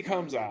then he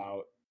comes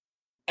out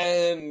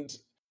and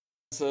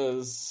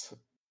says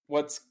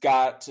what's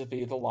got to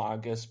be the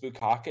longest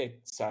bukkake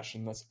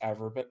session that's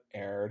ever been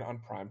aired on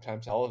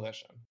primetime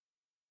television.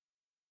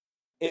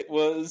 It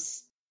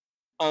was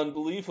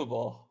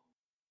unbelievable.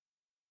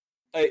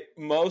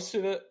 Most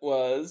of it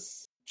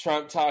was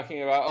Trump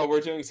talking about, oh, we're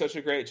doing such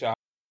a great job.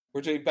 We're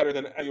doing better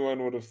than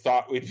anyone would have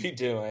thought we'd be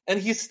doing. And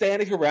he's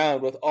standing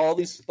around with all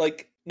these,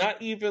 like,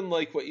 not even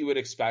like what you would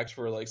expect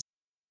for, like,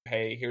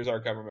 hey, here's our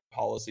government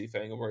policy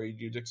thing, where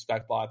you'd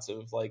expect lots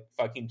of, like,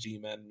 fucking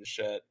G-men and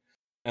shit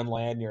and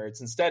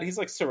lanyards. Instead, he's,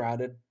 like,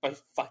 surrounded by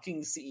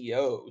fucking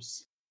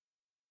CEOs.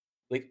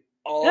 Like,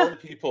 all the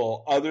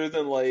people other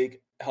than,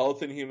 like,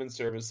 Health and Human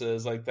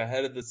Services, like, the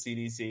head of the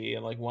CDC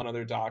and, like, one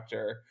other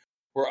doctor,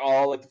 we're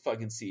all like the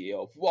fucking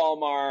CEO of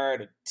Walmart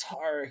and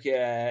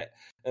Target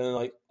and then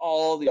like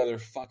all the other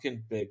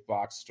fucking big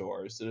box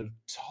stores that have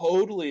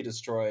totally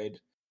destroyed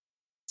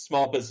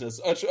small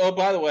business. Oh,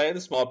 by the way, the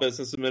Small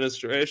Business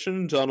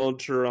Administration, Donald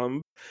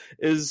Trump,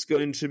 is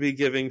going to be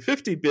giving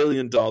 $50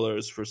 billion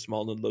for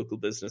small and local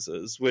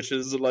businesses, which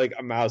is like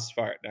a mouse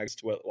fart next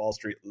to what Wall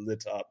Street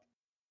lit up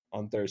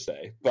on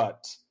Thursday.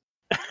 But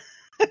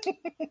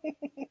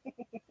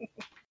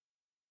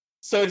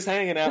so he's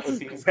hanging out with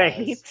these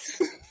guys.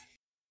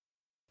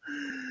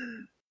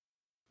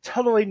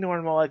 Totally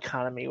normal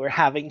economy we're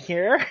having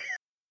here.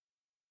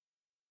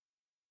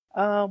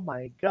 Oh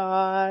my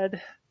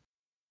god.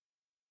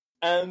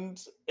 And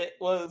it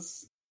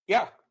was,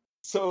 yeah.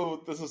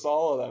 So this is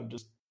all of them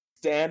just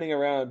standing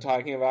around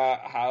talking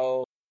about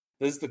how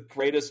this is the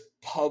greatest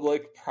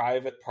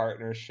public-private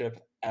partnership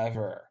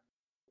ever.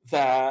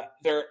 That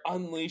they're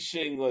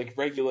unleashing like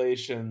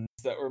regulations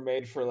that were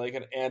made for like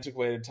an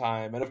antiquated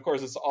time. And of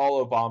course, it's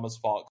all Obama's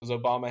fault because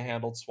Obama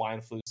handled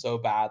swine flu so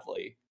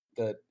badly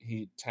that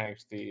he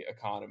tanked the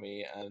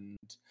economy and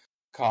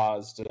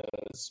caused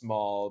a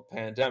small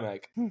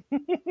pandemic.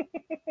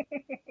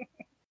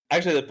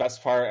 Actually, the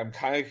best part,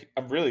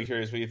 I'm really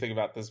curious what you think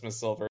about this, Miss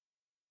Silver.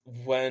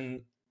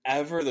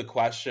 Whenever the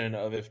question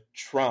of if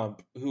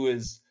Trump, who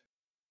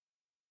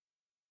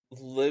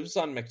lives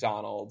on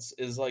McDonald's,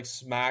 is like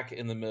smack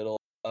in the middle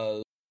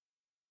of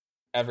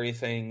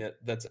everything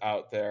that's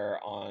out there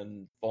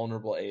on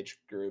vulnerable age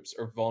groups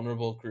or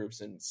vulnerable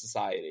groups in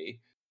society,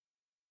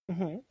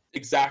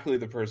 exactly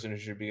the person who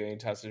should be getting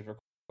tested for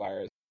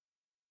coronavirus.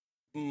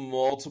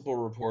 Multiple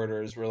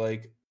reporters were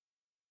like,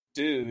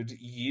 dude,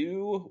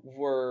 you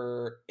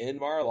were in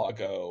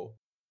Mar-a-Lago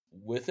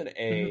with an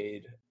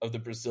aide of the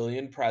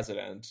Brazilian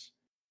president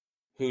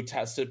who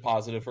tested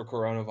positive for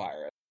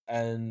coronavirus.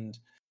 And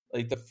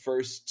like the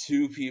first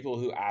two people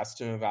who asked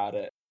him about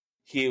it,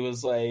 he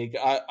was like,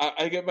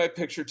 I get my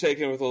picture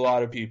taken with a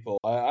lot of people.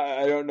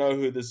 I don't know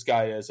who this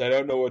guy is. I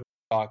don't know what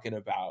you're talking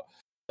about.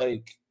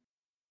 Like,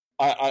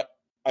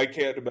 I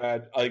can't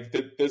imagine. Like,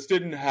 this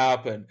didn't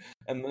happen.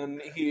 And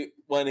then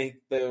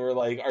they were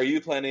like, are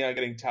you planning on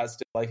getting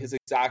tested? Like, his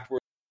exact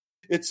words,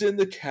 it's in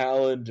the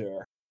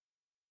calendar.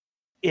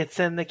 It's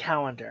in the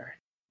calendar.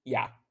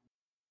 Yeah.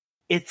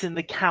 It's in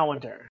the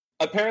calendar.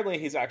 Apparently,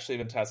 he's actually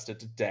been tested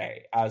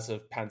today, as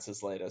of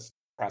Pence's latest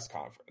press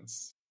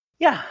conference.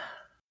 Yeah.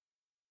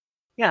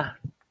 Yeah.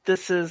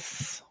 This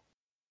is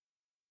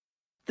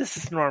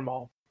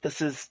normal.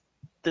 This is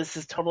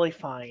totally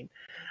fine.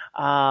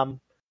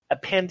 A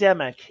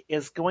pandemic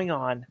is going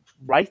on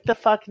right the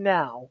fuck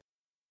now,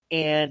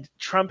 and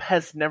Trump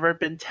has never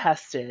been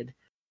tested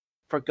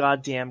for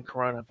goddamn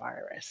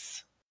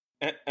coronavirus.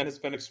 And it's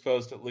been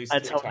exposed at least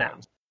 3 times. Now.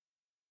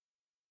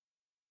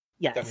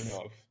 Yes. That we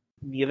know of.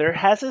 Neither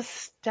has his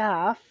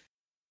staff.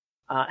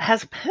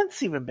 Has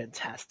Pence even been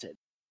tested?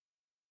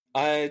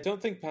 I don't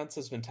think Pence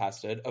has been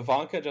tested.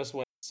 Ivanka just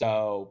went,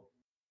 so...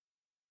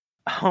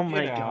 Oh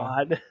my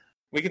God.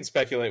 We can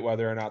speculate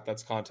whether or not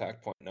that's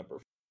contact point number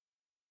 4.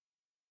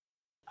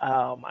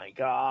 Oh my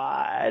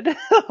God.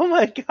 Oh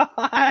my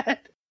God.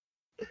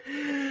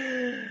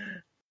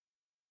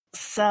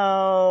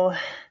 So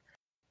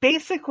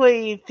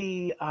basically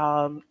the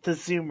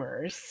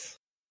Zoomers,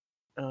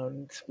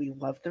 and we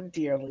love them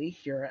dearly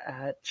here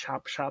at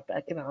Chop Shop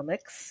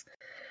Economics,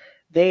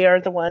 they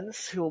are the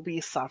ones who will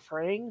be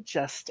suffering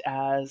just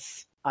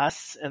as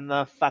us and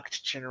the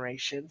fucked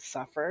generation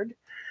suffered.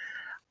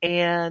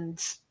 And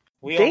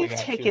they've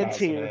taken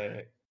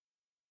to...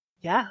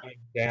 Yeah,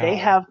 they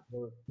have.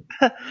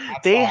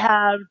 They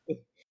have.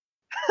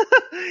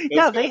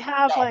 Yeah, they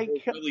have like.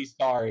 I'm really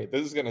sorry.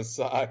 This is gonna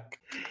suck.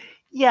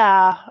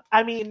 Yeah,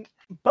 I mean,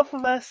 both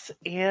of us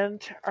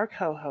and our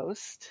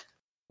co-host,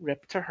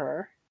 rip to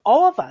her,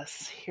 all of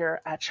us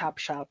here at Chop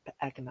Shop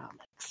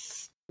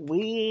Economics,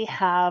 we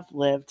have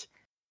lived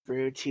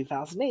through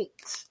 2008,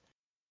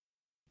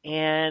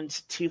 and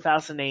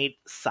 2008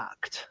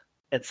 sucked.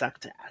 It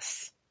sucked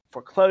ass.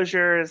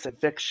 Foreclosures,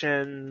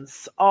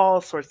 evictions, all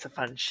sorts of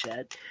fun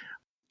shit.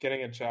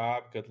 Getting a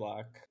job, good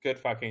luck. Good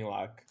fucking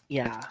luck.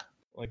 Yeah.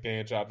 Like getting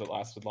a job that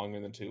lasted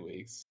longer than 2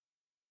 weeks.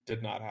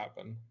 Did not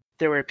happen.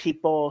 There were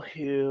people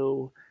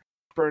who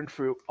burned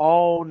through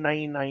all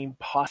 99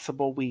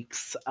 possible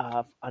weeks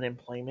of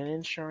unemployment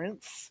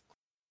insurance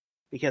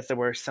because there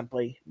were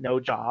simply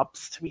no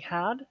jobs to be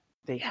had.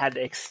 They had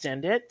to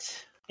extend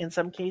it in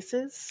some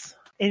cases.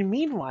 And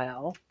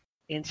meanwhile,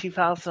 in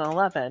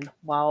 2011,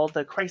 while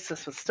the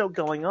crisis was still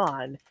going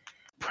on,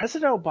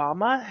 President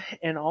Obama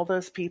and all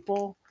those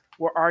people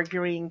were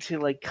arguing to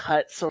like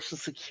cut Social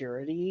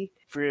Security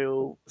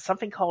through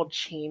something called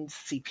chained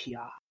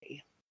CPI,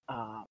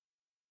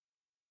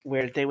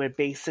 where they would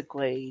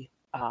basically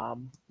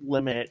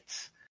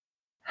limit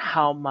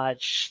how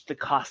much the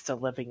cost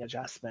of living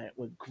adjustment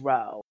would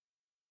grow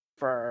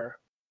for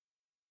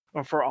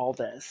all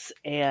this.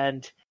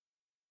 And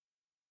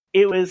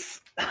it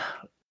was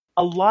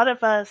a lot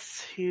of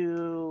us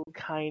who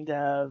kind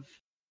of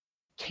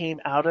came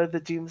out of the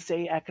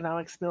doomsday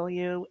economics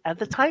milieu. At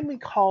the time, we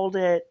called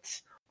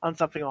it, on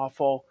Something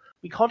Awful,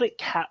 we called it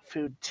Cat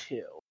Food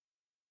 2.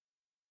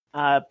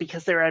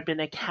 Because there had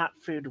been a Cat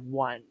Food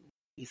 1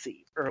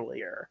 easy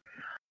earlier.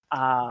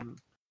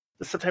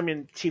 Sometime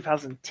in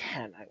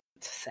 2010, I want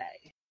to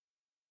say.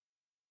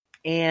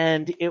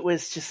 And it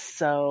was just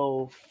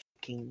so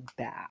fucking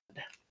bad.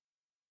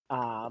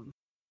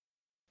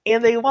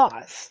 And they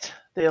lost.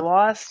 They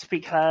lost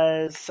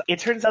because it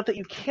turns out that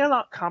you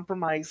cannot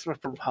compromise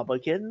with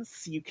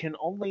Republicans. You can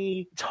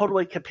only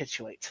totally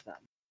capitulate to them.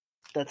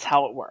 That's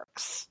how it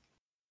works.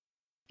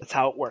 That's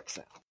how it works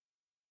now.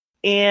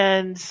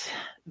 And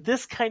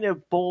this kind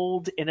of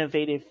bold,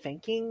 innovative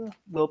thinking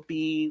will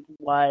be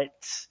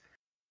what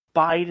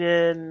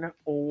Biden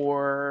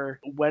or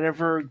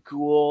whatever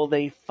ghoul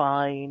they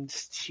find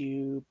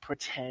to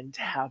pretend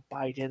to have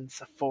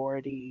Biden's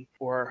authority,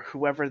 or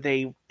whoever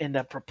they end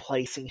up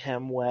replacing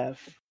him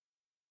with.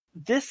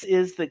 This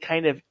is the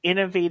kind of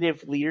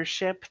innovative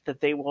leadership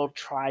that they will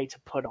try to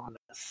put on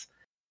us.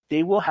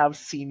 They will have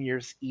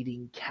seniors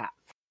eating cat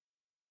food,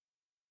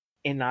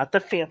 and not the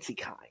fancy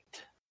kind.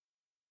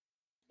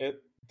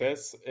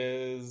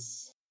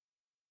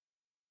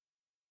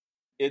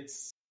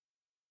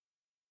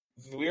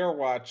 We are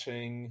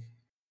watching,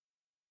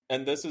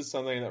 and this is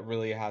something that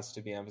really has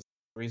to be emphasized.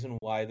 The reason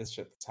why this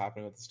shit that's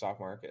happening with the stock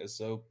market is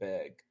so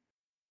big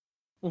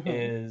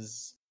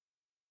is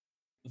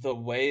the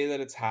way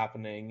that it's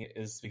happening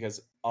is because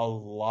a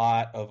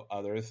lot of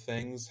other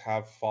things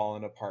have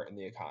fallen apart in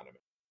the economy.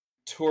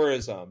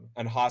 Tourism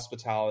and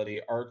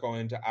hospitality are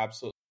going to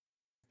absolutely,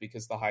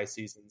 because the high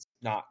season's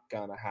not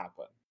gonna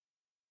happen.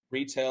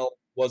 Retail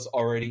was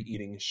already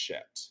eating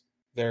shit.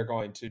 They're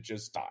going to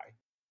just die.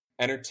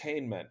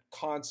 Entertainment,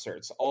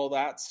 concerts, all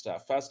that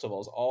stuff,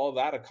 festivals, all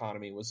that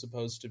economy was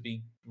supposed to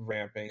be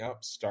ramping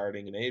up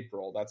starting in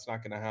April. That's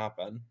not going to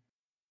happen.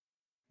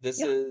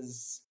 This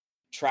is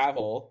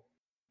travel.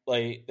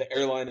 Like, the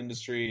airline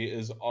industry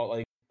is all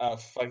like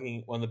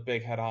fucking one of the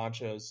big head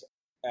honchos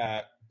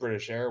at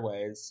British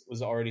Airways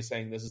was already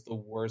saying this is the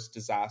worst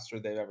disaster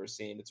they've ever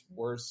seen. It's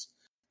worse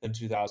than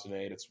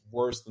 2008. It's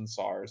worse than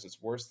SARS.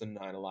 It's worse than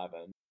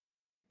 9/11.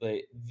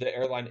 The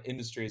airline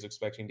industry is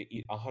expecting to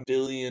eat $100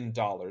 billion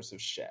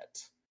of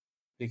shit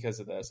because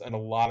of this, and a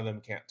lot of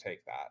them can't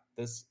take that.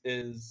 This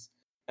is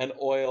an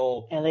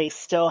oil, and they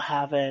still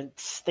haven't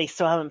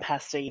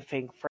passed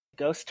anything for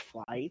ghost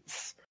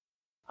flights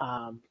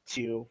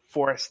to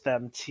force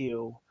them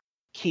to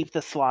keep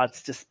the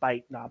slots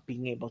despite not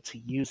being able to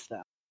use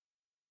them.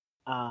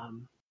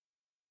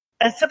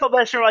 A simple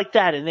measure like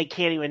that, and they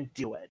can't even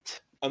do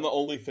it. And the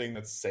only thing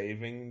that's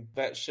saving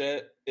that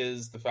shit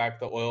is the fact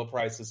that oil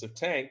prices have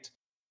tanked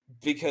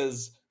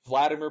because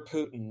Vladimir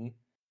Putin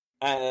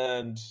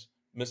and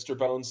Mr.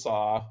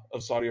 Bonesaw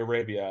of Saudi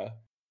Arabia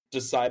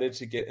decided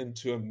to get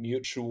into a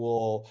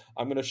mutual,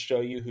 I'm going to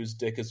show you whose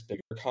dick is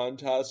bigger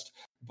contest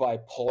by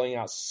pulling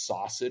out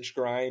sausage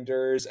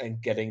grinders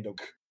and getting to...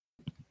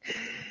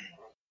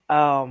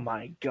 Oh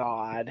my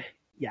god.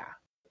 Yeah.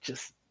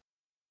 Just,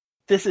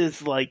 this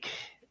is like...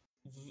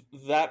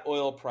 That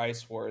oil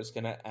price war is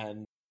going to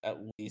end at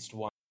least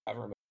one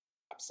government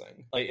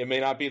collapsing. Like, it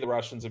may not be the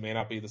Russians, it may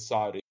not be the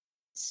Saudis.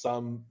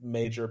 Some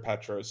major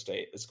petro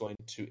state is going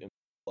to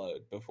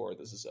implode before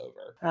this is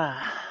over.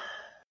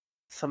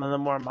 Some of the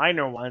more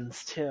minor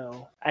ones,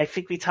 too. I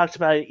think we talked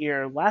about it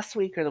either last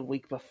week or the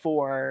week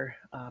before,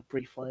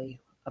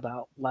 briefly,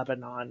 about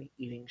Lebanon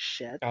eating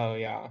shit. Oh,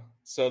 yeah.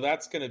 So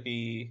that's going to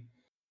be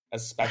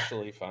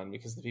especially fun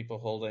because the people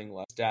holding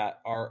less debt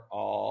are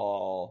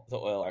all the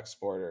oil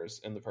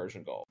exporters in the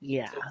Persian Gulf.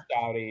 Yeah. So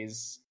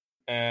Saudis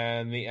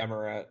and the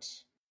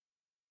Emirates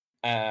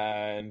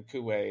and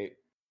Kuwait,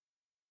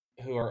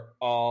 who are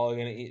all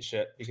going to eat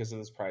shit because of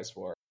this price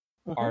war,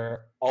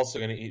 are also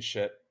going to eat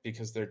shit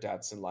because their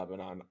debts in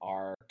Lebanon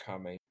are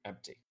coming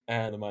empty.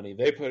 And the money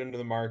they put into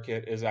the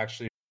market is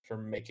actually for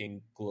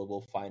making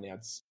global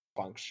finance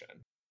function.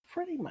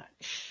 Pretty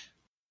much.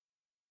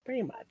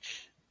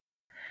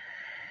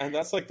 And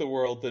that's like the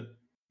world that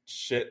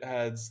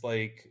shitheads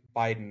like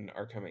Biden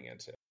are coming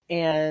into.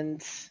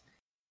 And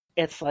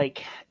it's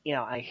like, you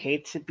know, I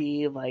hate to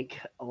be like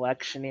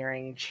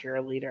electioneering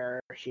cheerleader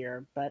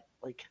here, but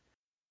like,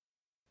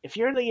 if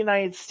you're in the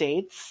United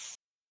States,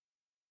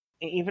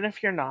 even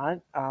if you're not,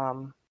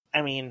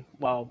 I mean,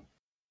 well,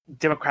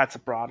 Democrats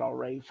abroad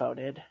already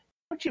voted.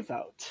 What'd you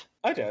vote?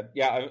 I did.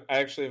 Yeah, I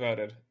actually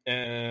voted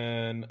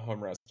in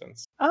home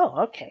residence.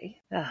 Oh,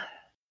 okay.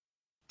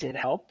 Did it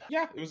help?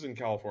 Yeah, it was in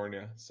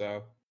California,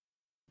 so.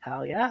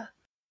 Hell yeah.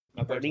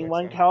 Bernie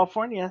won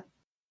California.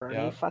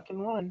 Bernie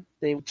fucking won.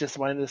 They just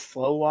wanted to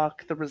slow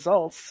walk the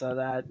results so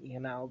that, you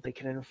know, they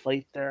can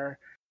inflate their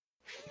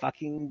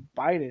fucking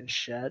Biden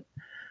shit.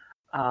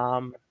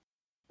 Well,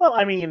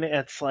 I mean,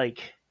 it's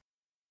like,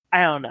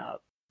 I don't know.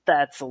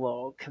 That's a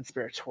little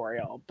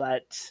conspiratorial,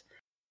 but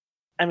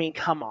I mean,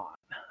 come on.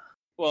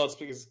 Well, it's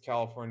because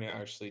California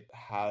actually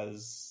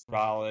has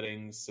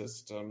balloting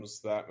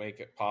systems that make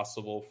it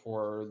possible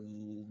for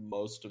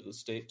most of the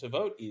state to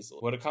vote easily.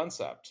 What a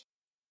concept.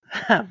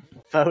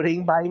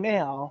 Voting by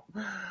mail.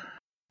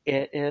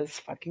 It is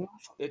fucking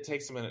awesome. It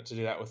takes a minute to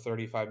do that with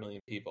 35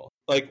 million people.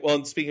 Like, well,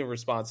 and speaking of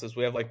responses,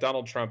 we have like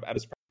Donald Trump at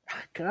his...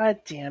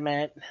 God damn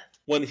it.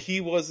 When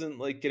he wasn't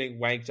like getting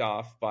wanked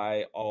off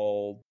by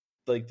all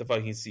like the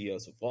fucking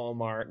CEOs of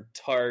Walmart and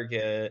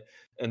Target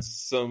and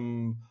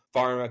some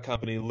pharma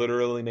company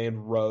literally named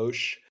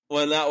Roche.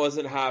 When that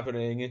wasn't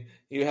happening,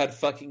 you had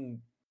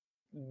fucking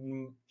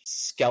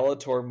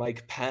Skeletor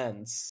Mike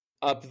Pence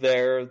up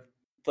there,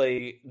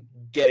 like,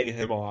 getting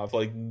him off.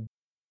 Like,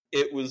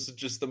 it was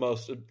just the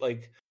most,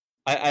 like,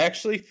 I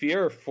actually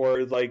fear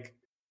for, like,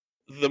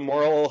 the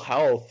moral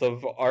health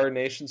of our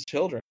nation's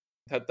children.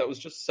 That was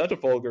just such a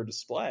vulgar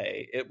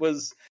display. It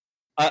was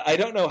I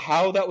don't know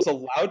how that was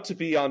allowed to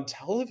be on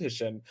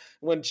television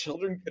when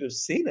children could have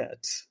seen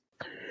it.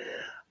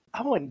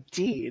 Oh,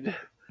 indeed.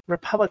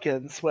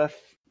 Republicans with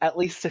at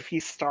least a few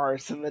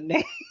stars in the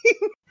name.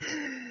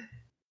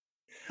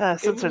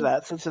 Censor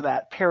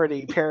that.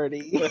 Parody.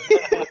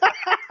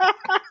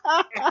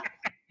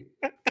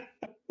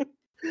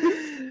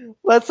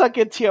 Let's not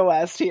get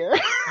TOS here.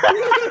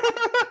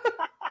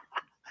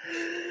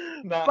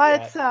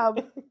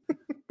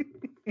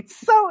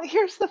 So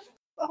here's the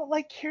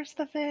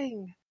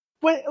thing.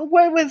 What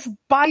was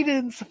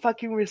Biden's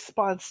fucking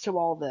response to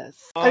all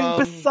this?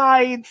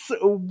 Besides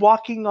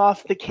walking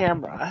off the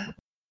camera.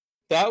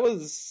 That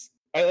was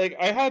I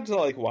had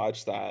to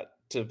watch that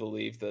to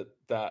believe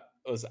that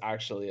was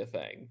actually a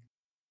thing.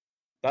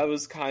 That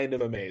was kind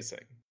of amazing.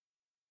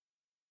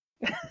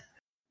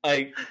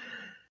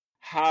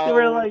 How they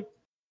were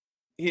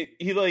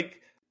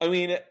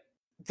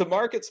the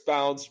market's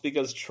bounced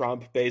because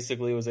Trump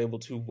basically was able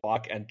to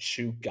walk and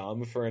chew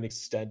gum for an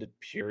extended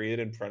period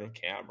in front of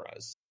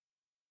cameras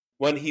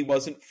when he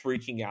wasn't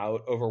freaking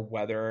out over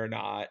whether or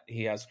not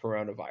he has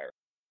coronavirus.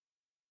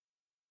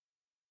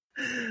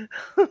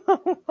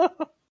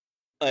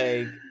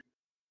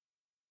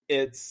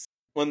 It's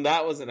when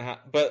that wasn't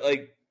but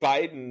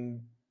Biden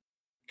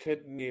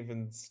couldn't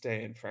even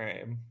stay in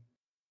frame.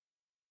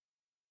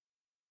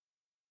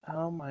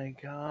 Oh my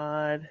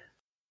god.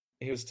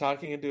 He was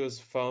talking into his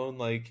phone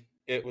like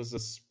it was a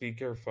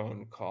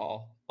speakerphone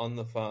call on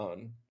the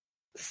phone.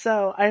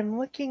 So I'm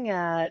looking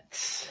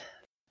at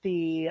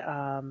the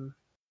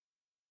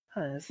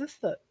is this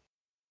the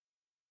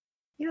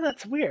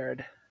that's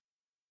weird.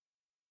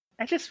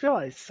 I just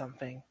realized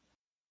something.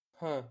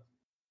 Huh.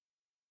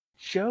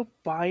 Joe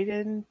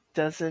Biden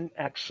doesn't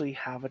actually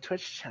have a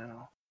Twitch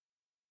channel.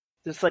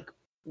 There's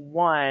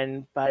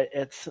one, but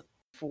it's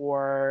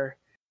for...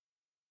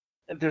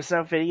 There's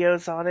no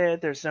videos on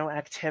it. There's no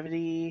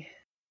activity.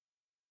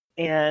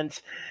 And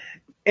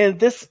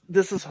this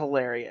is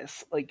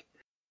hilarious.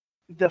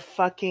 The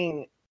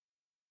fucking...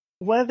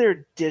 One of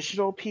their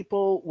digital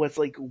people was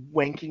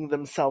wanking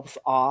themselves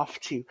off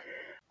to,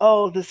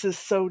 oh, this is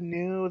so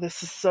new.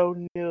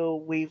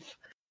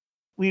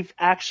 We've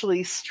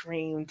actually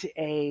streamed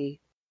a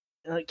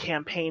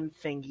campaign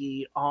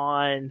thingy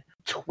on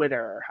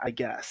Twitter, I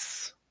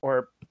guess,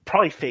 or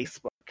probably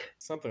Facebook.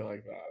 Something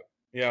like that.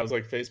 Yeah, it was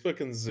Facebook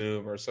and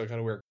Zoom or some kind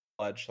of weird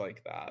pledge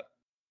like that.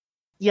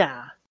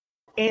 Yeah.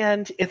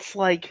 And it's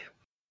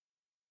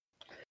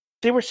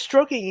they were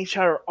stroking each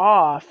other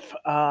off,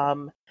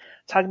 talking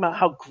about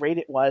how great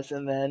it was,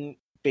 and then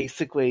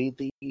basically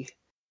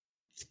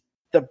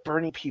the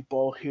Bernie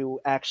people who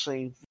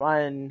actually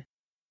run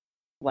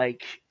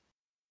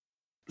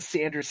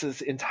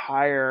Sanders's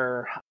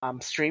entire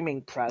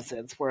streaming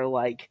presence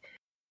were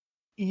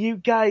you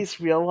guys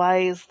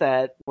realize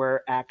that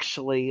we're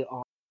actually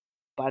on a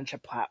bunch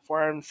of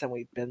platforms and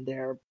we've been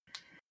there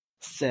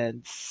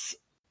since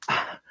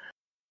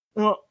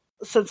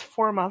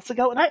 4 months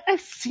ago, and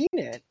I've seen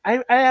it.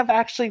 I have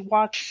actually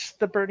watched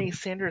the Bernie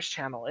Sanders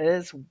channel. It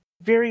is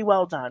very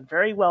well done,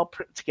 very well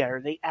put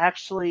together. They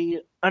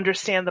actually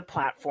understand the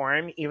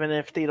platform, even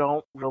if they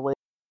don't really,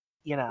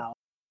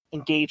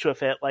 engage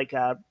with it like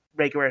a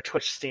regular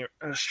Twitch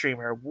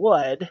streamer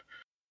would.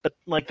 But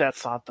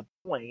that's not the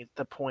point.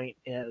 The point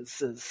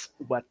is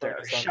what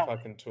they're showing.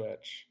 Fucking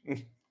Twitch.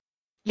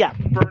 Yeah,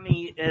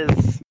 Bernie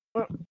is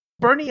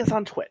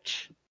on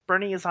Twitch.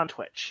 Bernie is on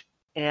Twitch,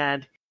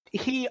 and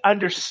he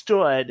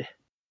understood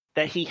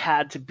that he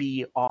had to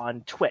be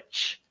on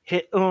Twitch.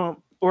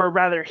 Or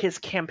rather, his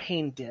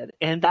campaign did,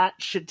 and that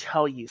should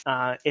tell you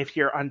if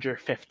you're under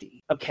 50.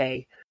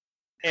 Okay,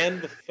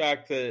 and the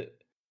fact that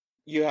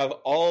you have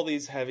all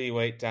these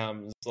heavyweight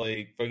Dems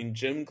like fucking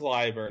Jim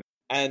Clyburn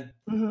and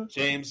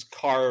James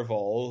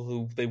Carville,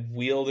 who they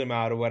wheeled him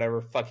out of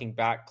whatever fucking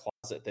back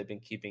closet they've been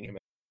keeping him in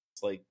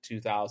since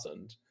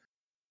 2000,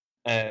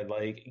 and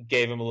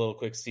gave him a little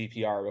quick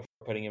CPR before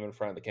putting him in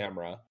front of the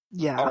camera.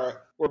 Yeah,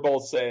 we're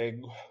both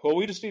saying, well,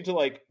 we just need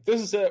to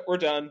this is it, we're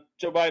done.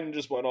 Joe Biden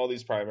just won all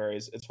these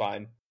primaries. It's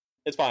fine.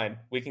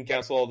 We can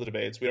cancel all the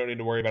debates. We don't need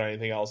to worry about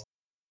anything else.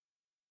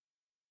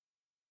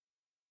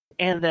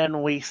 And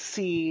then we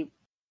see,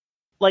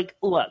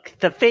 look,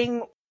 the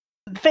thing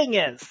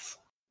is,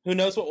 who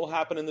knows what will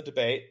happen in the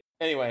debate?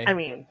 Anyway, I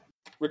mean,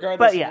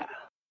 regardless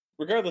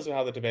of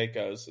how the debate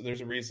goes,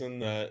 there's a reason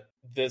that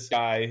this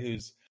guy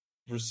whose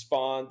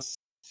response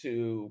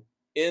to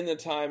in the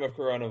time of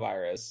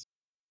coronavirus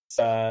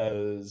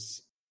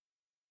says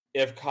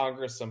if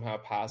Congress somehow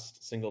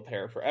passed single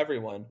payer for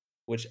everyone,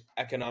 which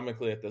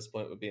economically at this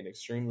point would be an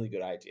extremely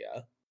good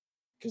idea,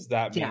 because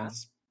that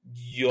means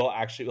you'll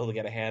actually be able to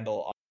get a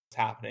handle on what's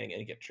happening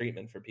and get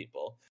treatment for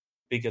people,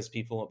 because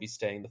people won't be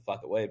staying the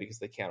fuck away because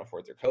they can't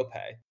afford their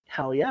copay.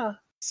 Hell yeah.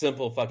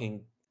 Simple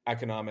fucking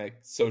economic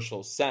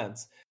social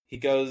sense. He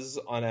goes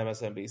on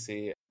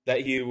MSNBC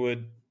that he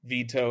would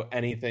veto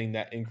anything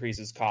that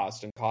increases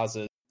cost and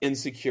causes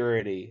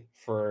insecurity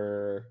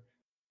for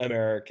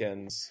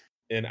Americans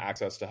in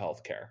access to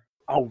healthcare.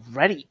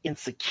 Already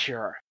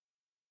insecure.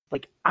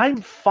 I'm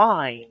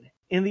fine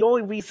And the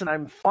only reason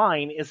I'm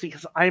fine is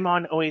because I'm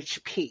on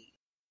OHP.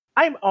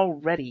 I'm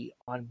already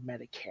on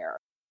Medicare.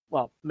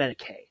 Well,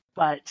 Medicaid.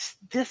 But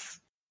this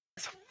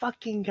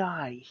fucking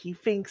guy, he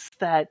thinks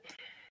that,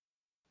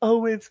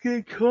 oh, it's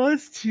gonna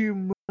cost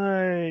too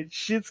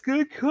much. It's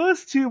gonna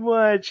cost too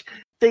much.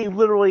 They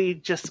literally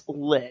just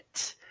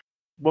lit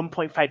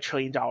 $1.5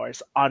 trillion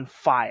on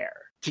fire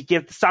to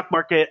give the stock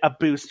market a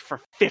boost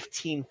for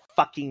 15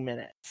 fucking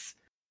minutes.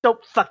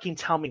 Don't fucking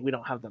tell me we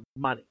don't have the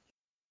money.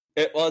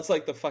 It's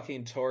like the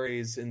fucking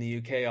Tories in the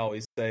UK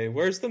always say,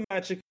 where's the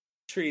magic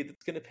tree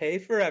that's going to pay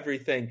for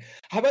everything?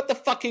 How about the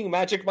fucking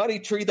magic money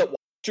tree that Wall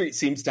Street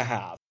seems to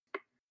have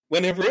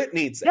whenever it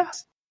needs it?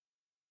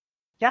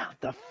 Yeah,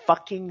 the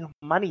fucking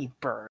money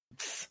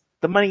birds.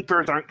 The money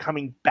birds aren't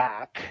coming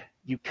back.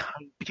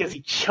 Because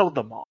you killed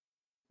them all.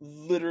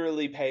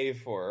 Literally pay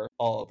for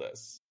all of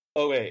this.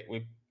 Oh wait,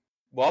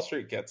 Wall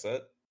Street gets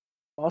it.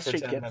 Wall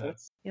Street gets it.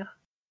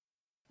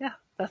 Yeah,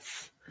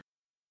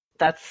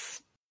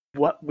 that's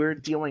what we're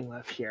dealing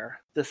with here.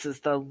 This is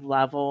the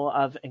level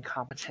of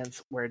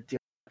incompetence we're dealing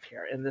with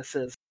here, and this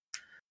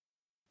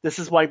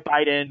is why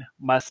Biden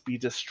must be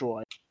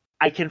destroyed.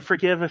 I can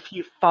forgive a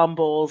few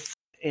fumbles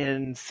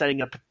in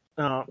setting up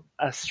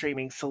a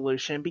streaming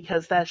solution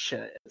because that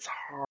shit is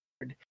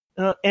hard.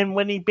 And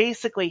when you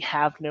basically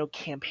have no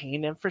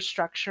campaign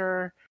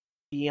infrastructure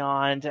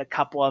beyond a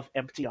couple of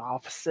empty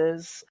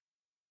offices,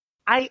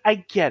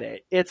 I get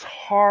it. It's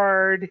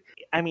hard.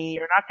 I mean,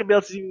 you're not going to be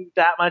able to do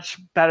that much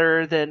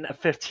better than a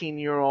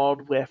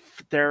 15-year-old with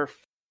their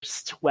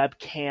first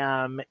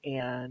webcam,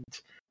 and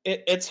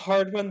it's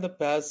hard when the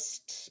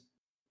best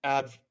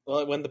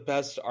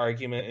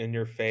argument in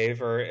your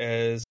favor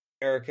is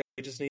America.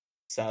 We just need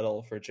to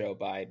settle for Joe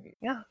Biden.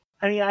 Yeah,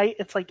 I mean,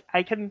 it's like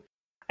I can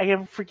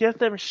forgive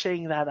them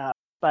shitting that up,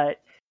 but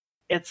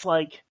it's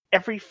like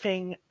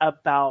everything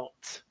about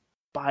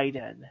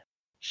Biden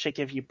should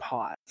give you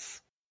pause.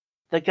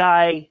 The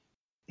guy,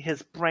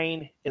 his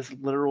brain is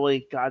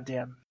literally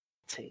goddamn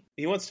empty.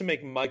 He wants to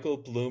make Michael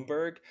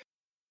Bloomberg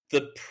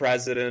the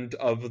president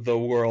of the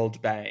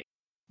World Bank.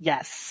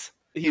 Yes.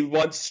 He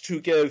wants to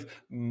give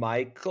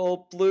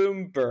Michael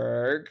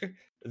Bloomberg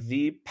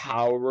the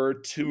power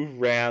to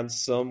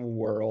ransom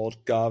world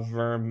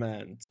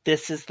government.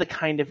 This is the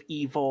kind of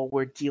evil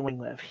we're dealing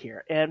with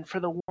here. And for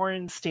the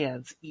Warren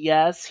stance,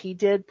 yes, he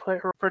did put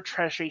her for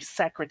Treasury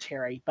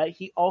Secretary, but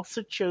he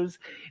also chose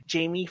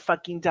Jamie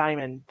fucking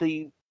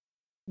Dimon.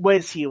 What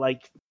is he,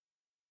 like?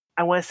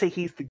 I want to say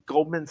he's the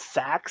Goldman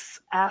Sachs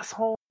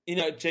asshole. You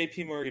know,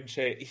 JP Morgan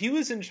Chase. He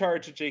was in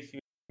charge of JP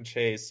Morgan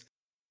Chase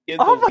in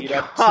the lead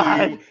up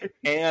to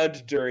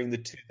and during the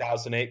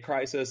 2008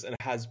 crisis, and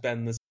has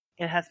been the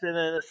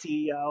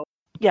CEO.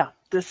 Yeah,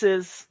 this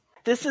is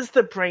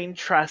the brain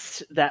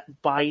trust that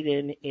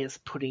Biden is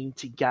putting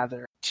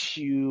together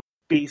to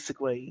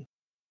basically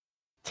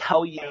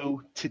tell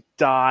you to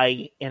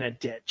die in a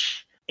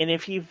ditch. And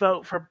if you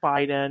vote for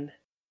Biden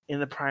in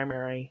the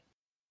primary,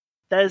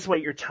 that is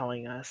what you're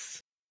telling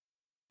us.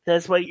 That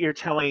is what you're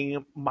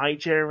telling my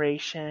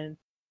generation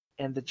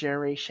and the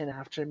generation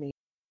after me.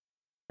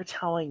 You're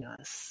telling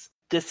us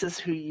this is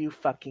who you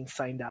fucking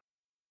signed up.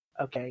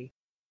 Okay?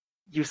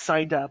 You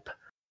signed up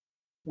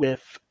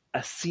with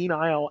a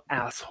senile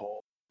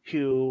asshole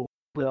who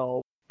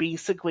will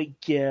basically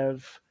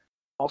give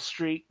Wall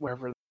Street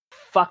wherever the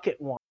fuck it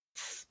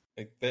wants.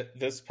 Like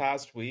this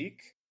past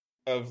week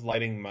of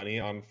lighting money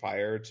on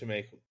fire to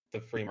make the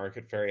free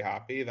market very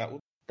happy, that'll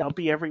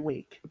be every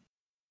week.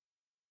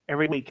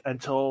 Every week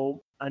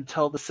until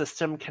the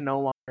system can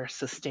no longer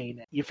sustain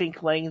it. You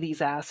think letting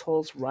these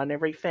assholes run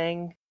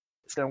everything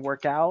is going to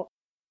work out?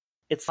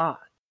 It's not.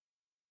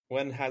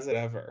 When has it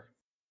ever?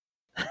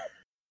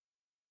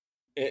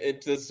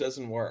 It just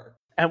doesn't work.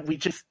 And we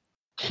just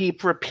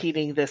keep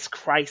repeating this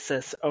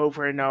crisis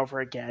over and over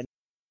again.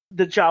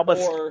 The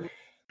jobless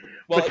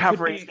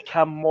recovery has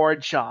become more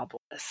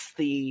jobless.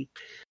 We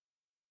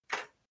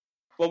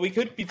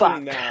could be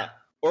doing that.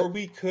 Or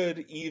we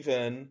could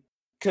even,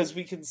 because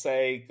we can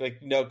say,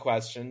 like, no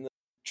question,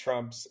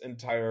 Trump's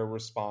entire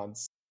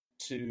response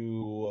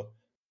to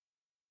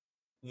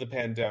the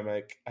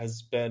pandemic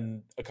has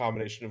been a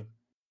combination of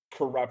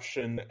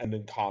corruption and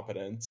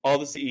incompetence. All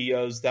the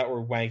CEOs that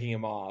were wanking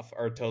him off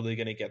are totally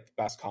going to get the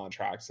best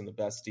contracts and the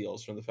best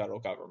deals from the federal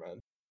government.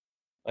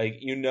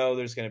 Like,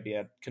 there's going to be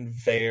a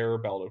conveyor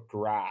belt of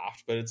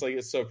graft, but it's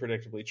so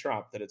predictably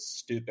Trump that it's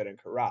stupid and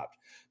corrupt.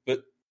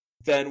 But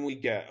then we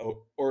get,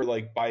 or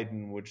like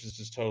Biden, which is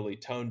just totally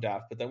tone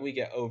deaf, but then we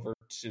get over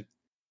to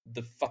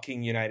the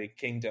fucking United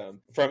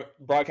Kingdom. From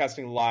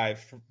broadcasting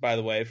live, by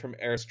the way, from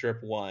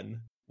Airstrip 1,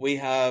 we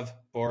have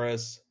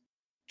Boris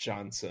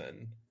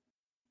Johnson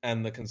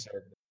and the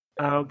Conservatives.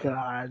 Oh,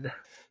 God.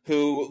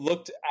 Who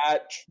looked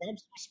at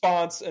Trump's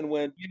response and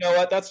went, you know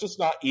what, that's just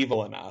not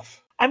evil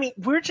enough. I mean,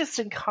 we're just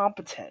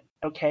incompetent,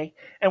 okay?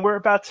 And we're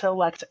about to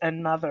elect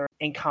another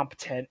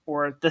incompetent,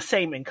 or the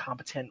same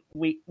incompetent.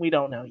 We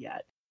don't know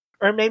yet.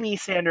 Or maybe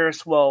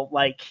Sanders will,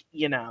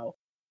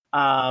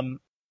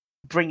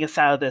 bring us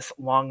out of this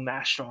long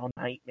national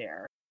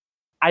nightmare.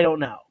 I don't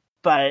know.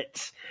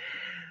 But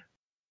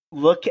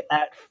Look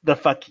at the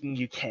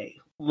fucking UK.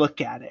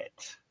 Look at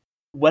it.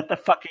 What the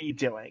fuck are you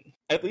doing?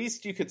 At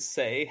least you could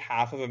say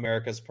half of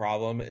America's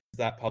problem is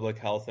that public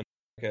health in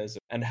America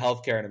and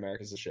healthcare in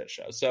America is a shit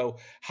show. So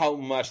how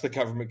much the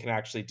government can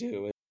actually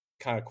do is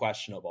kind of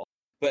questionable.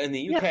 But in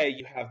the UK,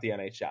 you have the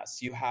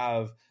NHS, you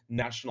have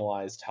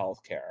nationalized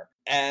healthcare,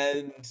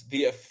 and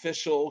the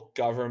official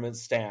government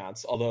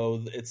stance,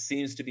 although it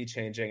seems to be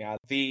changing,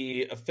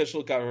 the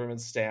official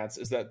government stance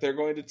is that they're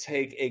going to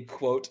take a,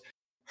 quote,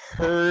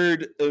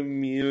 herd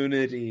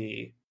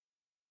immunity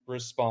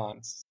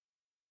response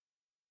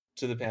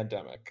to the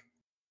pandemic.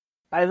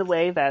 By the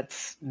way,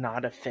 that's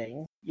not a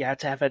thing. You have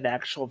to have an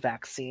actual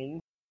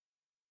vaccine.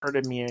 Herd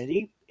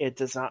immunity. It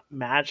does not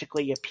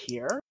magically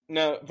appear.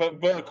 No,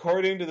 but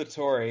according to the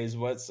Tories,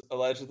 what's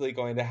allegedly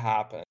going to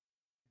happen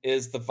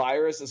is the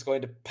virus is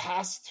going to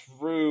pass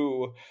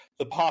through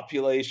the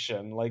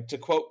population, like to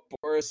quote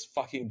Boris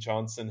fucking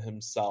Johnson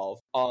himself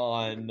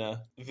on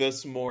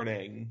This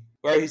Morning,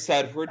 where he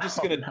said, we're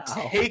just going to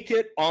take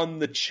it on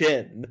the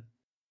chin.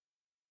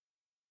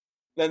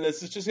 Then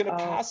this is just going to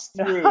pass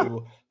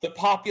through the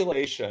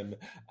population.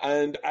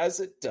 And as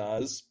it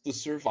does, the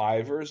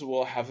survivors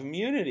will have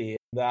immunity.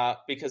 That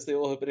because they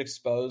will have been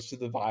exposed to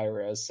the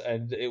virus,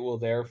 and it will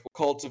therefore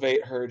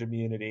cultivate herd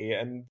immunity,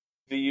 and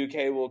the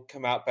UK will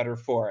come out better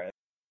for it.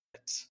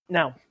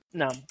 No,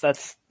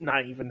 that's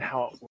not even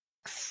how it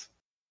works.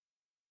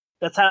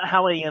 That's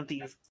how any of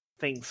these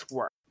things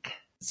work.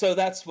 So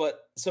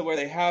where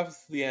they have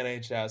the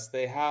NHS,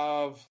 they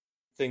have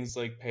things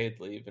like paid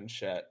leave and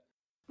shit.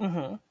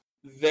 Mm-hmm.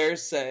 They're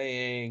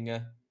saying,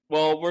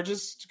 well, we're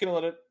just going to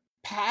let it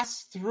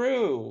pass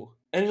through,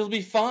 and it'll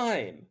be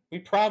fine. We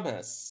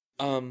promise.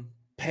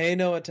 Pay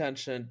no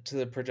attention to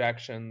the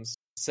projections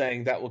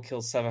saying that will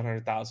kill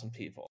 700,000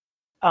 people.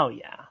 Oh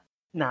yeah.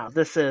 No,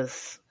 this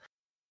is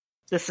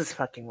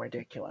fucking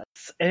ridiculous.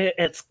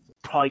 It's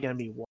probably going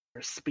to be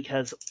worse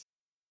because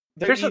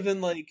they're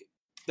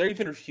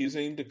even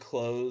refusing to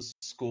close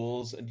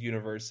schools and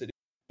universities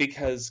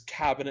because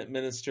cabinet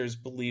ministers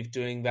believe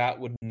doing that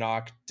would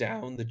knock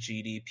down the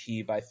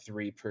GDP by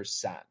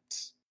 3%.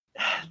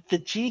 The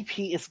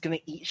GDP is going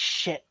to eat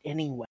shit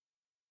anyway.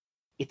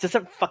 It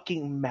doesn't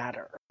fucking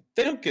matter.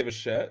 They don't give a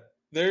shit.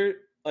 They're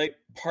like,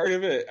 part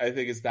of it, I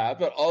think, is that,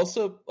 but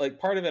also, like,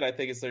 part of it, I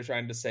think, is they're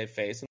trying to save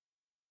face and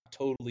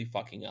totally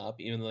fucking up,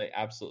 even though they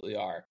absolutely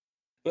are.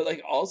 But,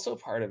 like, also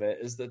part of it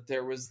is that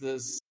there was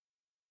this,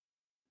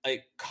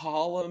 like,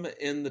 column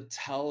in the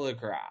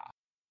Telegraph,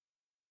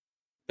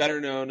 better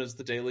known as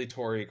the Daily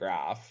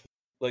Torygraph,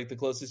 like, the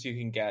closest you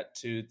can get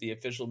to the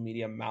official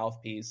media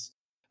mouthpiece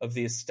of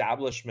the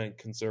establishment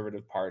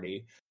Conservative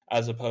Party,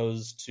 as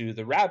opposed to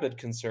the rabid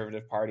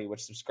Conservative Party,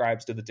 which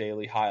subscribes to the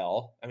Daily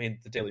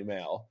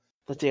Mail.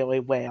 The Daily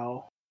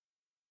Whale.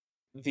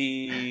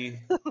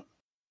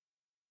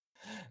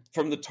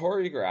 From the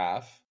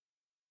Torygraph,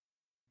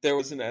 there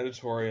was an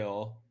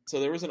editorial. So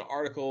there was an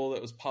article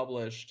that was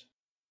published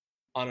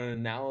on an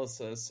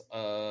analysis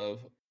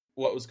of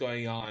what was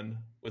going on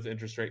with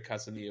interest rate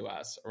cuts in the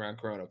US around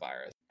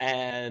coronavirus.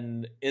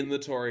 And in the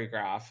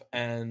Torygraph,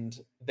 and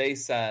they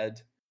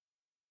said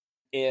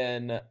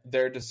in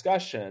their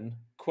discussion,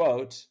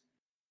 quote,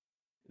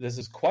 "This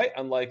is quite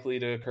unlikely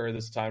to occur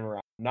this time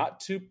around. Not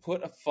to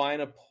put a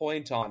fine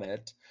point on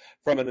it,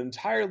 from an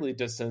entirely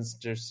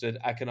disinterested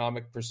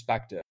economic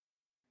perspective,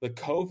 the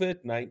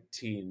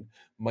COVID-19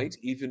 might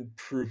even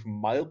prove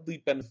mildly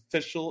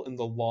beneficial in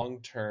the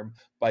long term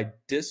by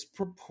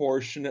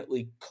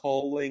disproportionately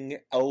culling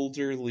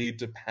elderly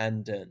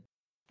dependents."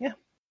 Yeah.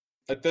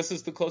 Like, this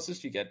is the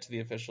closest you get to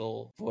the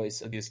official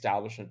voice of the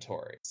establishment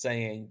Tory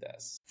saying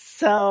this.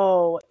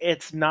 So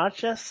it's not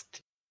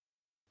just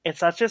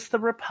the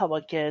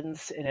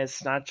Republicans, and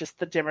it's not just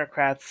the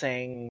Democrats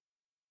saying,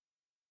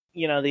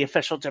 the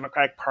official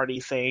Democratic Party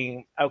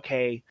saying,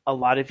 okay, a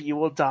lot of you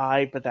will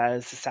die, but that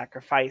is a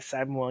sacrifice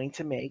I'm willing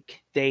to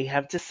make. They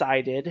have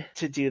decided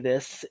to do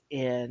this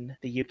in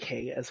the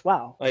UK as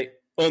well.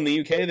 In the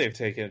UK, they've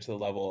taken it to the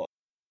level of,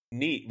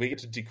 neat, we get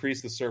to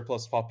decrease the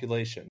surplus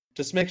population.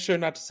 Just make sure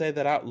not to say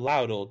that out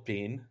loud, old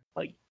bean.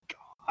 Like,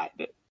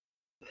 God.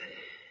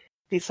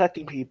 These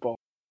fucking people.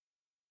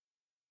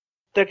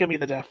 They're gonna be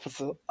the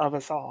death of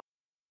us all.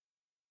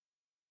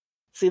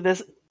 See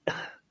this?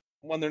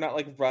 When they're not,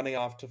 like, running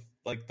off to,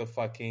 like, the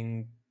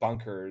fucking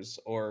bunkers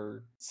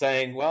or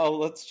saying, well,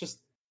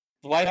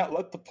 why not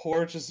let the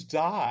poor just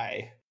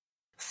die?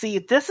 See,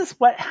 this is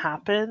what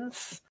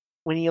happens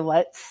when you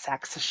let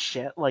sacks of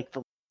shit like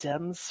the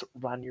Dems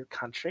run your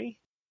country,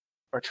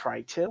 or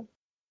try to,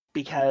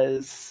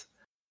 because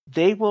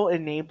they will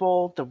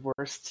enable the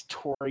worst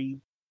Tory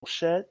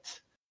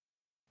bullshit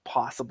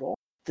possible.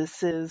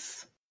 This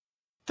is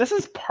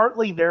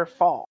partly their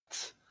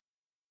fault.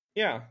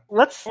 Yeah.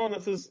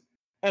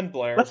 And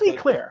Blair. Let's be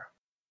clear.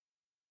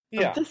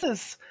 Yeah. This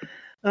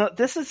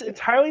is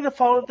entirely the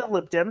fault of the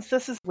Lib Dems.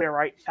 This is their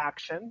right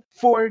faction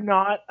for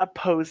not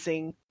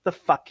opposing the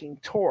fucking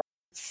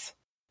Tories.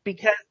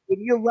 Because when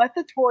you let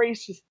the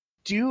Tories just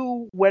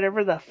do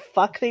whatever the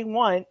fuck they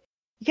want,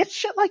 you get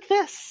shit like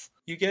this.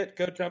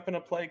 go jump in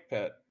a plague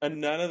pit, and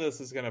none of this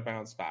is going to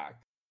bounce back.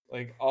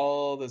 Like,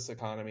 all this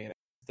economy,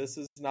 this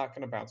is not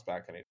going to bounce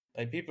back anytime.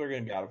 Like, people are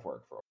going to be out of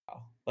work for a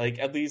while. Like,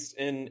 at least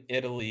in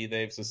Italy,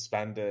 they've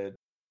suspended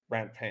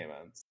rent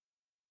payments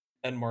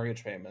and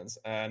mortgage payments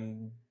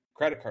and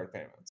credit card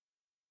payments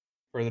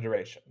for the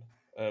duration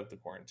of the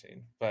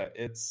quarantine. But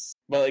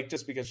like,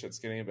 just because shit's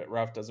getting a bit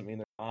rough doesn't mean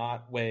there are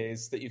not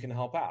ways that you can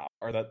help out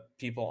or that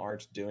people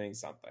aren't doing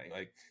something.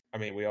 Like, I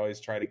mean, we always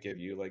try to give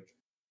you like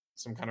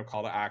some kind of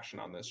call to action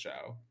on this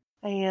show.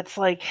 I mean, it's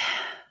like,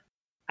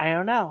 I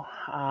don't know.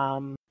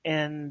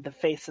 In the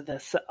face of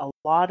this, a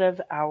lot of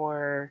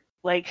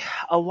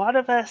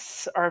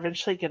us are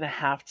eventually going to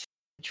have to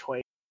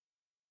choose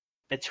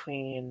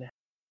between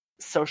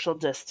social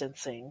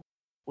distancing,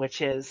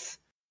 which is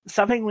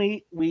something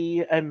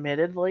we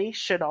admittedly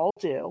should all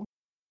do,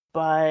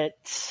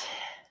 but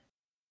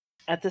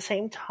at the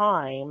same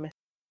time,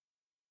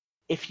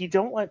 if you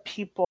don't want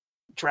people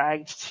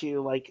dragged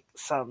to like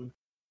some,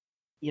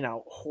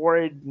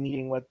 horrid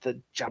meeting with the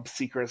job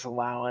seekers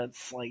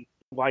allowance, like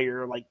while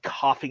you're like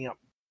coughing up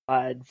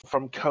blood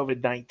from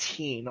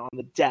COVID-19 on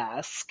the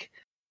desk,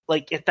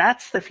 like if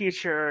that's the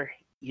future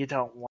you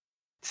don't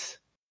want,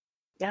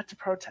 you have to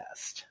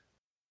protest.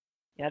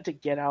 You have to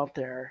get out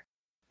there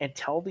and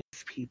tell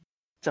these people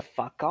to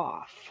fuck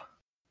off.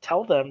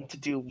 Tell them to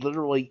do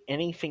literally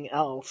anything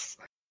else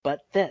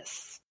but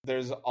this.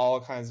 There's all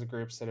kinds of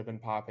groups that have been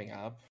popping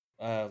up,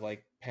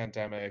 like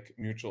pandemic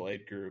mutual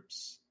aid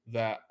groups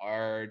that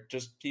are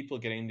just people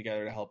getting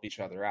together to help each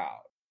other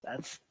out.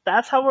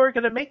 That's how we're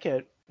gonna make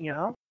it.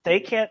 They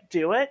can't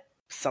do it.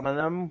 Some of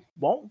them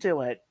won't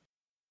do it.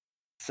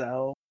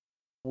 So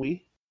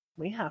we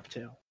have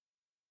to.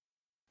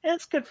 And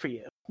it's good for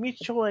you.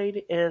 Mutual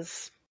aid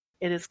is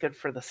good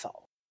for the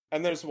soul.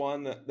 And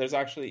there's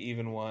actually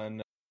even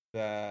one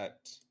that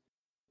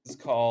is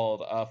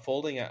called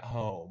Folding at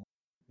Home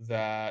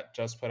that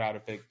just put out a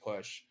big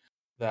push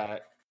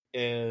that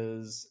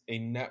is a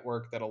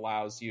network that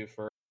allows you,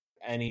 for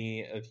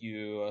any of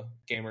you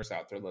gamers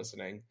out there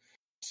listening,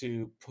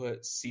 to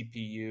put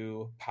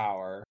CPU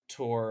power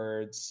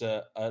towards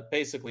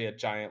basically a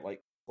giant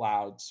like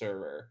cloud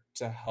server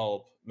to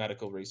help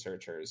medical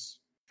researchers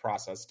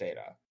process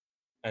data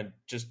and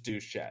just do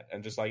shit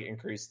and just like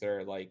increase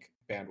their like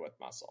bandwidth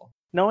muscle.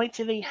 Not only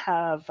do they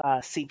have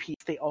CPUs,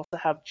 they also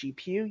have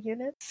GPU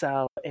units.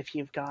 So if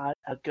you've got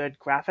a good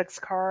graphics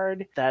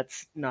card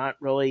that's not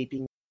really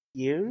being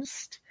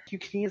used, you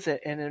can use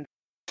it. And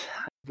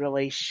I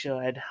really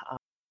should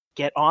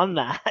get on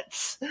that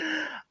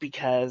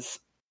because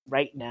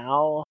right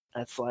now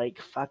it's like,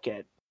 fuck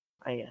it.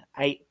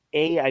 I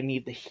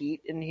need the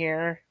heat in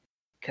here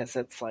because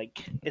it's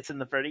like it's in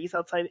the 30s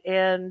outside,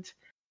 and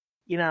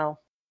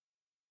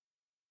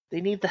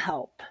they need the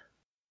help.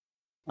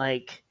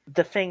 Like,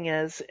 the thing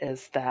is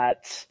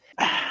that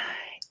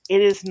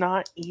it is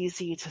not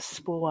easy to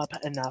spool up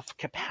enough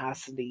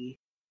capacity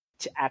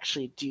to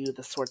actually do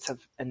the sorts of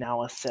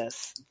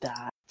analysis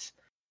that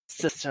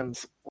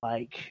systems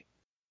like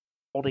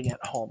Folding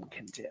at Home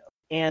can do.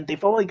 And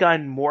they've only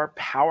gotten more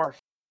powerful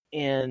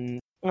in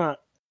the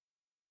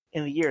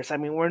years. I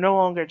mean, we're no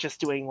longer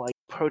just doing like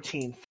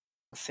protein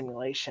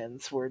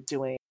simulations. We're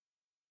doing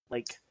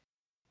like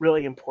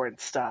really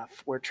important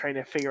stuff. We're trying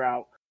to figure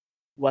out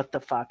what the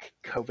fuck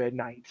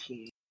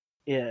COVID-19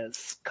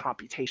 is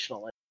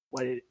computationally,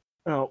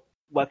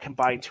 what can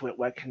bind to it,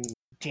 what can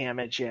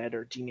damage it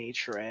or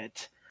denature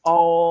it.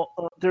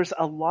 There's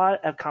a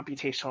lot of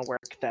computational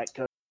work that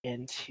goes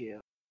into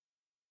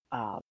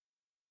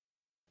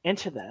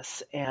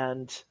this,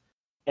 and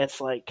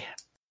it's like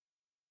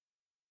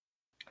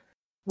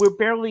we're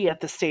barely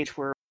at the stage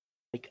where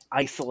like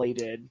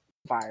isolated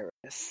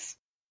virus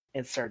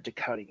and start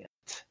decoding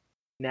it.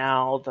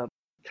 Now the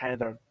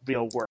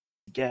real work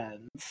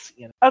begins.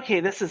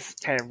 Okay, this is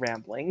kind of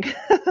rambling.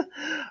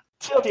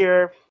 Teal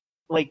Deer,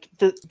 like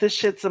this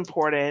shit's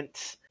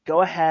important.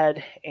 Go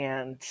ahead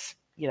and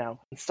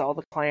install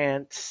the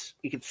client.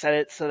 You can set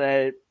it so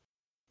that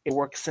it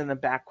works in the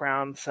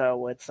background,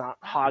 so it's not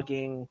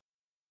hogging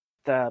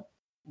the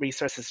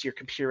resources your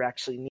computer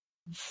actually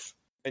needs.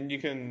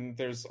 And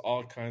there's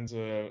all kinds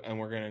of, and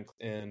we're going to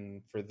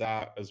in for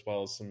that as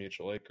well as some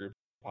mutual aid groups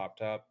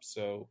popped up.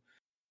 So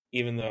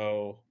even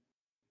though,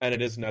 and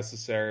it is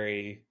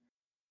necessary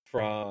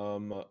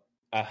from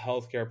a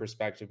healthcare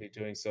perspective, be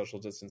doing social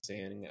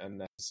distancing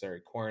and necessary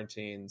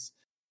quarantines,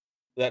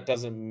 that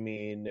doesn't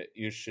mean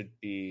you should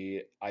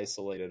be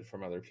isolated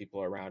from other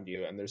people around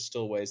you. And there's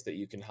still ways that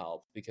you can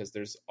help, because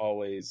there's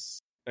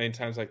always,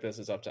 times like this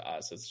is up to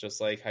us. It's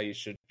just like how you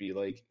should be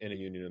like in a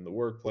union in the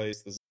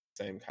workplace. This is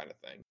the same kind of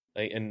thing.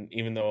 Like, and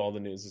even though all the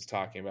news is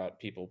talking about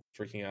people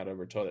freaking out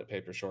over toilet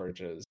paper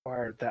shortages,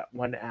 or that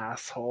one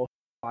asshole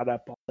bought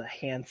up all the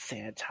hand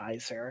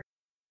sanitizer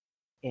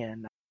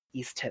in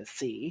East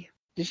Tennessee.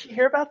 Did you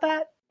hear about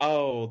that?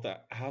 Oh,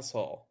 that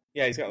asshole.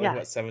 Yeah, he's got what,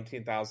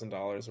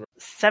 $17,000 worth?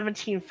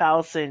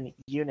 17,000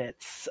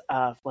 units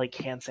of like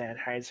hand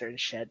sanitizer and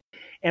shit.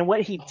 And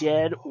what he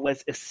did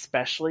was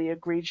especially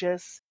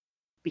egregious,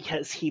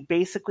 because he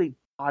basically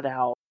bought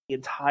out the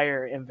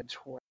entire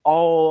inventory,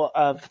 all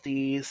of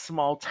the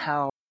small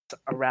towns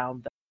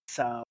around them.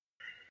 So,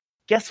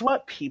 guess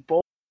what,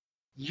 people?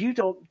 You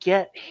don't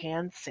get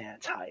hand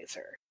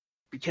sanitizer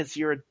because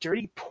you're a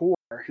dirty poor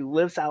who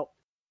lives out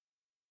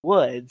in the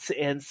woods,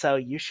 and so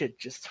you should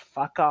just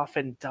fuck off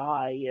and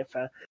die if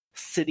a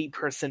city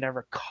person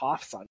ever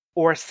coughs on you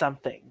or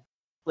something.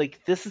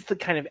 Like, this is the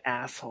kind of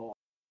asshole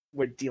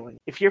we're dealing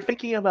with. If you're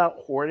thinking about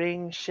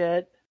hoarding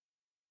shit,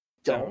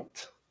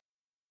 don't.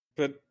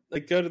 But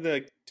like,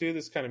 do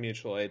this kind of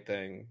mutual aid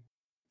thing.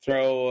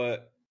 Throw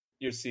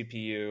your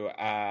CPU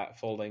at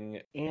folding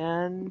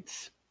and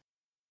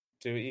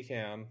do what you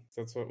can.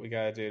 That's what we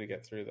gotta do to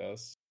get through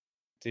this.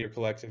 Do your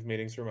collective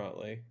meetings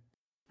remotely.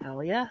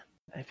 Hell yeah,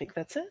 I think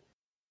that's it.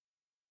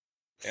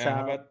 Yeah,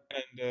 how about,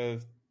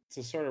 and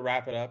to sort of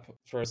wrap it up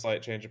for a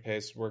slight change of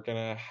pace, we're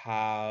gonna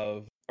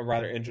have a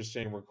rather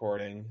interesting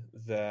recording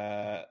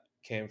that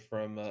came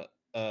from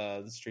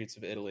the streets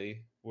of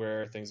Italy,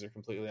 where things are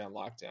completely on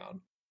lockdown,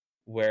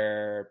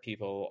 where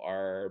people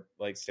are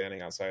like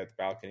standing outside the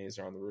balconies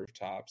or on the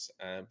rooftops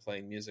and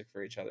playing music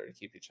for each other to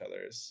keep each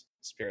other's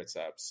spirits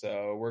up.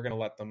 So we're going to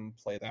let them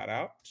play that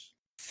out.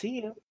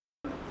 See you.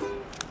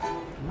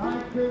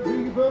 Like a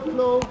river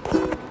flow,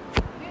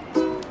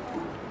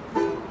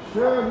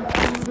 surely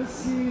to the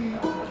sea,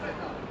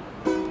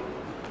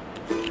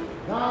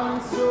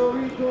 down so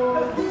it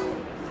goes.